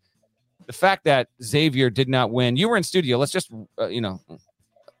 the fact that Xavier did not win, you were in studio. Let's just,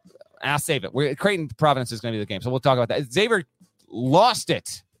 I'll save it. Creighton Providence is going to be the game. So we'll talk about that. Xavier lost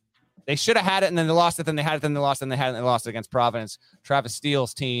it. They should have had it, and then they lost it, then they had it, then they lost it, and they had it, and they lost it against Providence. Travis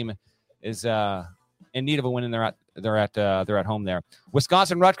Steele's team is in need of a win, and they're at home there.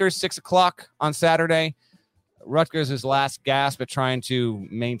 Wisconsin Rutgers, 6:00 on Saturday. Rutgers' last gasp at trying to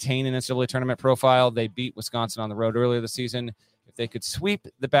maintain an NCAA tournament profile. They beat Wisconsin on the road earlier this season. If they could sweep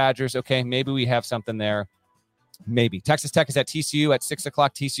the Badgers, okay, maybe we have something there. Maybe. Texas Tech is at TCU at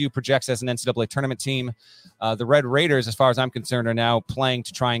 6:00. TCU projects as an NCAA tournament team. The Red Raiders, as far as I'm concerned, are now playing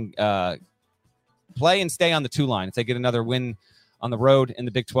to try and play and stay on the 2 line. If they get another win on the road in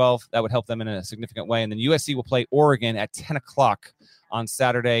the Big 12, that would help them in a significant way. And then USC will play Oregon at 10:00 on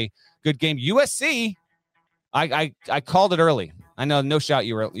Saturday. Good game. USC, I called it early. I know, no shot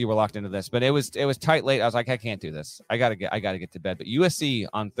you were locked into this, but it was tight late. I was like, I can't do this. I gotta get to bed. But USC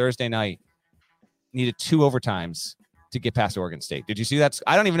on Thursday night needed 2 overtimes to get past Oregon State. Did you see that?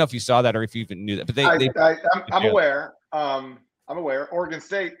 I don't even know if you saw that or if you even knew that. But I'm aware. I'm aware. Oregon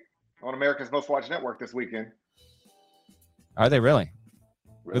State on America's Most Watched Network this weekend. Are they really?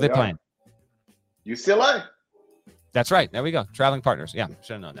 Who are they playing? UCLA. That's right. There we go. Traveling partners. Yeah,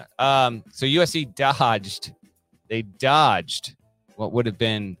 should have known that. So USC dodged. They dodged what would have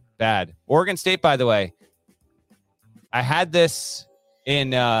been bad. Oregon State, by the way, I had this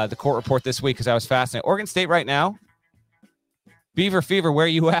in the court report this week because I was fascinated. Oregon State right now, Beaver Fever, where are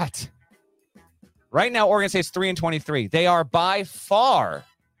you at? Right now, Oregon State's 3-23. They are by far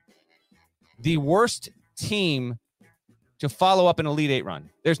the worst team to follow up an Elite Eight run.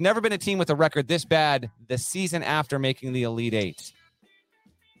 There's never been a team with a record this bad the season after making the Elite Eight.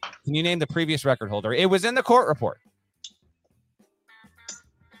 Can you name the previous record holder? It was in the court report.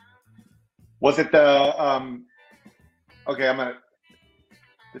 Was it the okay, I'm gonna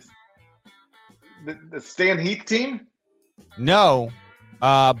the Stan Heath team? No.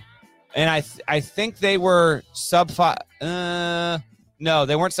 And I think they were sub 5. No,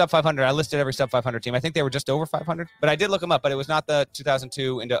 they weren't sub 500. I listed every sub 500 team. I think they were just over 500, but I did look them up, but it was not the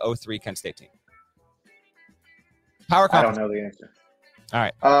 2002 into 03 Kent State team. Power conference. I don't know the answer. All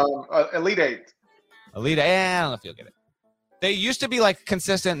right. Elite Eight. Elite Eight. I don't know if you'll get it. They used to be like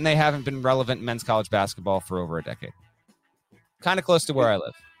consistent, and they haven't been relevant in men's college basketball for over a decade. Kind of close to where I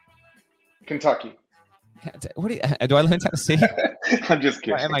live. Kentucky. What do I live in Tennessee? I'm just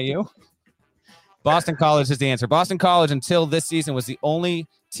kidding. MIU? Boston College is the answer. Boston College, until this season, was the only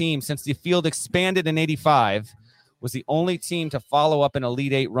team since the field expanded in 85, was the only team to follow up an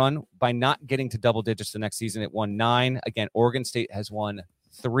Elite Eight run by not getting to double digits the next season. It won 9. Again, Oregon State has won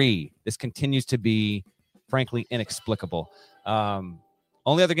 3. This continues to be, frankly, inexplicable.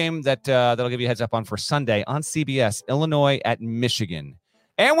 Only other game that'll give you a heads up on for Sunday on CBS, Illinois at Michigan.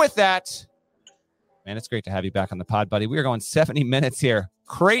 And with that, man, it's great to have you back on the pod, buddy. We are going 70 minutes here.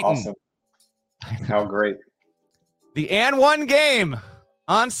 Creighton. Awesome. How great. The and 1 game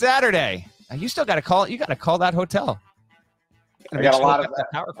on Saturday. Now, you still got to call it. You got to call that hotel. I got a lot of that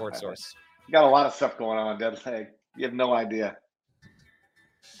power cord source. You got a lot of stuff going on, Deb's Leg. You have no idea.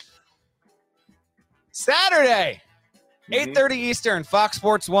 Saturday, 8:30 Eastern, Fox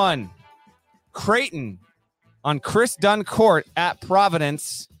Sports 1. Creighton on Chris Dunn Court at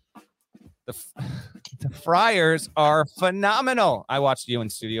Providence. The Friars are phenomenal. I watched you in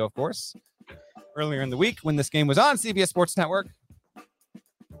studio, of course, earlier in the week when this game was on CBS Sports Network.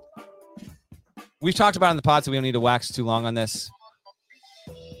 We've talked about it in the pod, so we don't need to wax too long on this.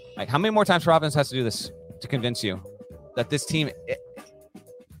 Like, how many more times Providence has to do this to convince you that this team?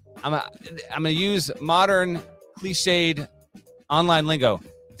 I'm gonna use modern, cliched online lingo.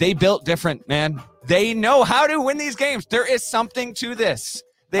 They built different, man. They know how to win these games. There is something to this.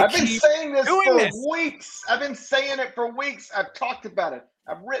 I've been saying this for weeks. I've been saying it for weeks. I've talked about it.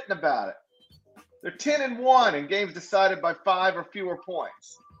 I've written about it. They're 10-1 in games decided by 5 or fewer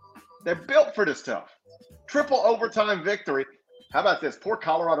points. They're built for this stuff. Triple overtime victory. How about this? Poor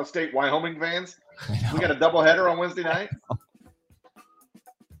Colorado State, Wyoming fans. We got a doubleheader on Wednesday night.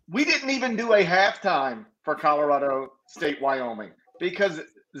 We didn't even do a halftime for Colorado State, Wyoming because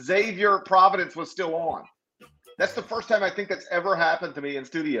Xavier Providence was still on. That's the first time I think that's ever happened to me in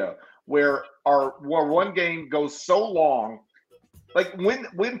studio. where one game goes so long. Like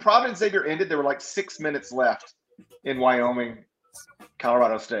when Providence Xavier ended, there were like 6 minutes left in Wyoming,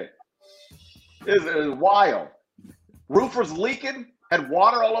 Colorado State. It was wild. Roof was leaking, had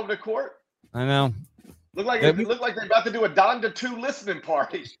water all over the court. I know. Looked like they're about to do a Donda 2 listening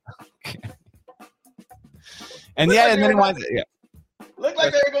party. And Looked yeah, like and then looked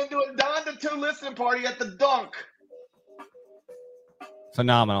like they were going to do a Donda 2 listening party at the Dunk.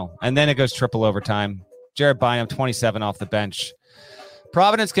 Phenomenal. And then it goes triple overtime. Jared Bynum, 27 off the bench.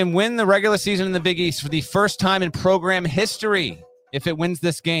 Providence can win the regular season in the Big East for the first time in program history if it wins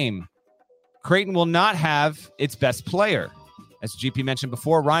this game. Creighton will not have its best player. As GP mentioned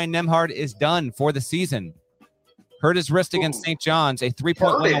before, Ryan Nembhard is done for the season. Hurt his wrist against St. John's, a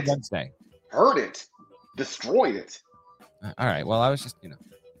 3-point win on Wednesday. Hurt it. Destroyed it. All right. Well, I was just,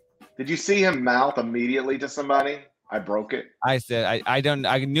 Did you see him mouth immediately to somebody? I broke it. I said,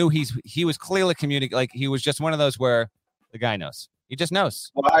 I knew he was clearly communicating. Like, he was just one of those where the guy knows. He just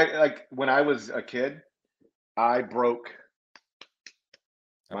knows. Well, when I was a kid, I broke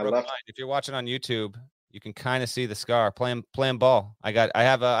my left. Mine. If you're watching on YouTube, you can kind of see the scar playing ball. I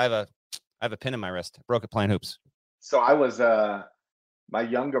have a pin in my wrist. I broke it playing hoops. So I was my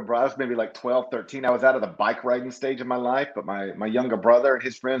younger brother, I was maybe like 12, 13. I was out of the bike riding stage of my life, but my younger brother and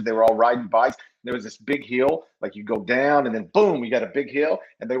his friends, they were all riding bikes. There was this big hill, like you go down and then boom, you got a big hill,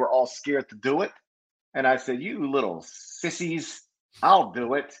 and they were all scared to do it. And I said, "You little sissies, I'll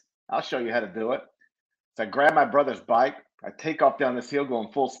do it. I'll show you how to do it." So I grabbed my brother's bike. I take off down this hill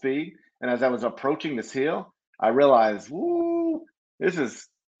going full speed. And as I was approaching this hill, I realized, woo,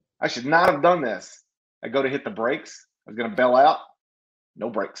 I should not have done this. I go to hit the brakes. I was going to bail out. No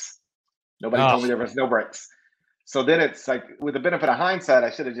brakes. Nobody told me there was no brakes. So then it's like, with the benefit of hindsight,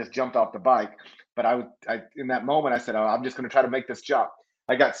 I should have just jumped off the bike. But I in that moment, I said, "Oh, I'm just going to try to make this jump."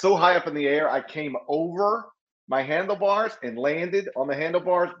 I got so high up in the air, I came over my handlebars and landed on the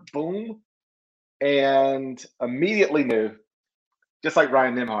handlebars. Boom. And immediately knew, just like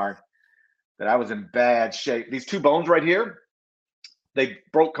Ryan Nembhard, that I was in bad shape. These two bones right here, they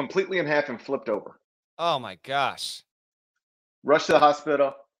broke completely in half and flipped over. Oh, my gosh. Rushed to the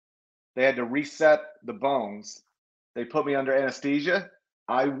hospital. They had to reset the bones. They put me under anesthesia.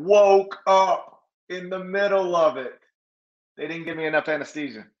 I woke up in the middle of it. They didn't give me enough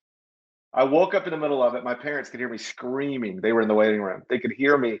anesthesia. I woke up in the middle of it. My parents could hear me screaming. They were in the waiting room. They could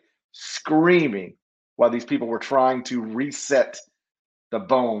hear me screaming while these people were trying to reset the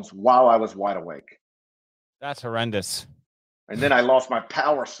bones while I was wide awake. That's horrendous. And then I lost my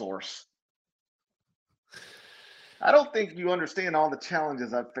power source. I don't think you understand all the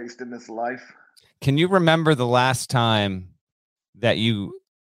challenges I've faced in this life. Can you remember the last time that you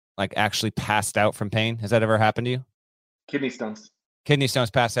actually passed out from pain? Has that ever happened to you? Kidney stones. Kidney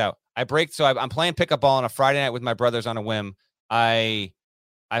stones, pass out. I'm playing pickup ball on a Friday night with my brothers on a whim. I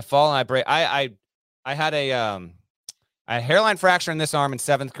fall and I break. I had a hairline fracture in this arm in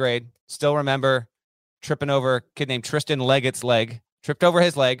 7th grade. Still remember tripping over a kid named Tristan Leggett's leg. Tripped over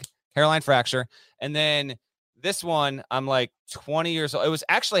his leg, hairline fracture. And then this one, I'm like 20 years old. It was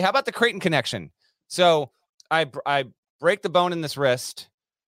actually, how about the Creighton connection? So I break the bone in this wrist.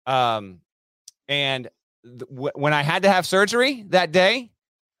 And when I had to have surgery that day,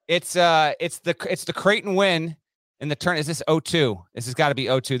 it's the Creighton win in the turn. Is this 0-2? This has got to be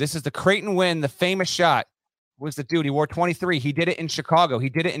 0-2. This is the Creighton win, the famous shot. Was the dude? He wore 23. He did it in Chicago. He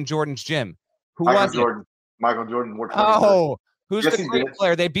did it in Jordan's gym. Who was it? Michael Jordan wore 23. Oh, who's the Creighton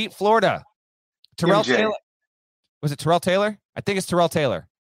player? They beat Florida. Terrell Taylor. Was it Terrell Taylor? I think it's Terrell Taylor.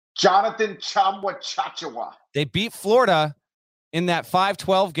 Jonathan Chachawa. They beat Florida in that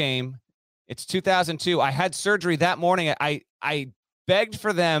 5-12 game. It's 2002. I had surgery that morning. I begged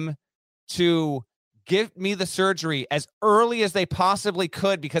for them to give me the surgery as early as they possibly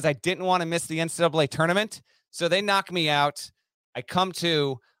could because I didn't want to miss the NCAA tournament. So they knock me out. I come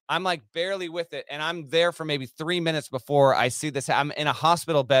to, I'm like barely with it. And I'm there for maybe 3 minutes before I see this. I'm in a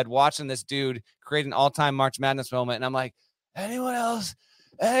hospital bed watching this dude create an all-time March Madness moment. And I'm like, anyone else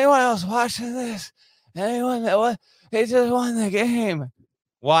watching this? Anyone that was, they just won the game.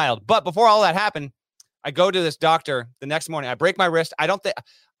 Wild. But before all that happened, I go to this doctor the next morning. I break my wrist. I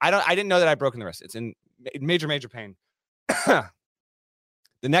didn't know that I'd broken the wrist. It's in major pain. The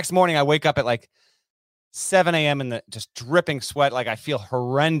next morning, I wake up at like 7 a.m. and just dripping sweat. Like I feel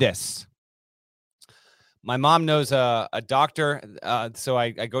horrendous. My mom knows a doctor. So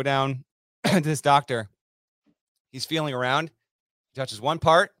I go down to this doctor. He's feeling around. He touches one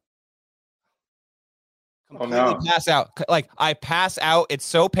part. Completely pass out. Like I pass out. It's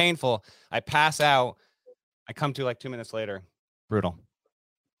so painful. I pass out. I come to like 2 minutes later. Brutal.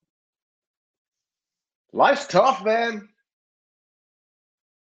 Life's tough, man.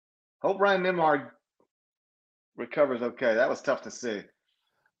 Hope Ryan Nembhard recovers okay. That was tough to see.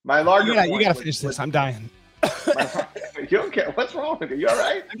 My larger point. You got to finish this. I'm dying. You okay? What's wrong with you? You all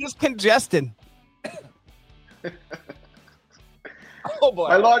right? I'm just congested. Oh boy.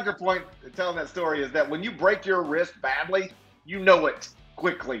 My larger point telling that story is that when you break your wrist badly, you know it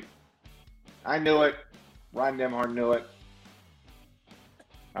quickly. I knew it. Ryan Nembhard knew it.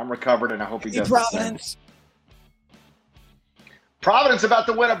 I'm recovered, and I hope he does. Providence. Providence about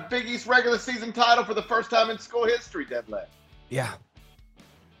to win a Big East regular season title for the first time in school history, Deadlift. Yeah.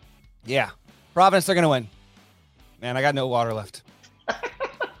 Providence, they're going to win. Man, I got no water left.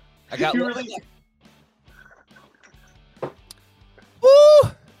 I got You water really- left. Woo!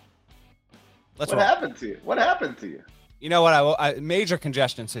 What happened to you? What happened to you? You know what? I major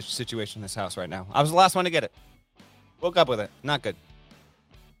congestion situation in this house right now. I was the last one to get it. Woke up with it. Not good.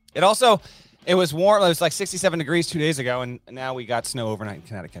 It was warm. It was like 67 degrees 2 days ago, and now we got snow overnight in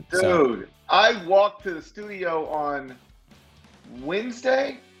Connecticut. Dude, I walked to the studio on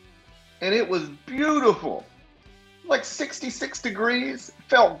Wednesday, and it was beautiful. Like 66 degrees.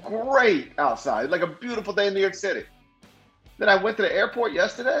 Felt great outside. Like a beautiful day in New York City. Then I went to the airport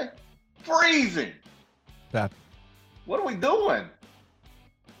yesterday. Freezing. Bad. What are we doing?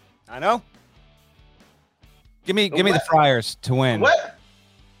 I know. Give me the Friars to win.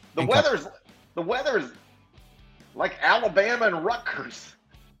 The weather's like Alabama and Rutgers.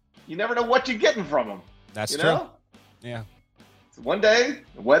 You never know what you're getting from them. That's true. Know? Yeah. So one day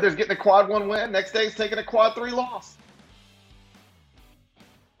the weather's getting a quad 1 win. Next day it's taking a quad 3 loss.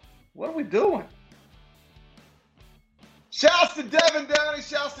 What are we doing? Shouts to Devin Downey.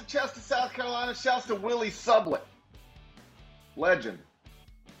 Shouts to Chester, South Carolina. Shouts to Willie Sublett. Legend.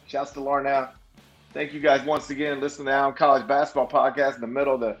 Shouts to Larnell. Thank you guys once again. Listen to Allen College Basketball Podcast in the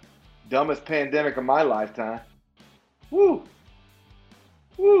middle of the dumbest pandemic of my lifetime. Woo.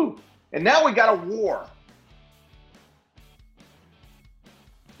 Woo. And now we got a war.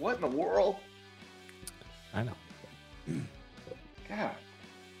 What in the world? I know. God.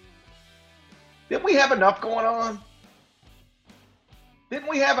 Didn't we have enough going on? Didn't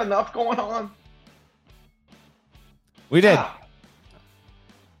we have enough going on? We did. Ah.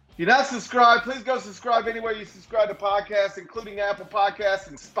 If you're not subscribed, please go subscribe anywhere you subscribe to podcasts, including Apple Podcasts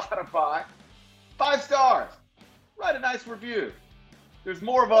and Spotify. 5 stars. Write a nice review. There's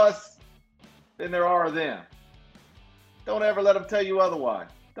more of us than there are of them. Don't ever let them tell you otherwise.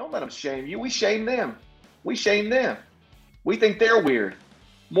 Don't let them shame you. We shame them. We shame them. We think they're weird.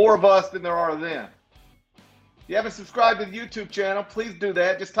 More of us than there are of them. If you haven't subscribed to the YouTube channel, please do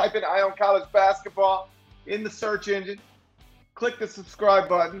that. Just type in Ion College Basketball in the search engine. Click the subscribe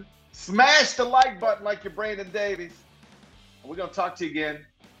button. Smash the like button like you're Brandon Davies. And we're going to talk to you again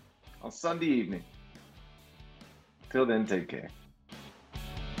on Sunday evening. Till then, take care.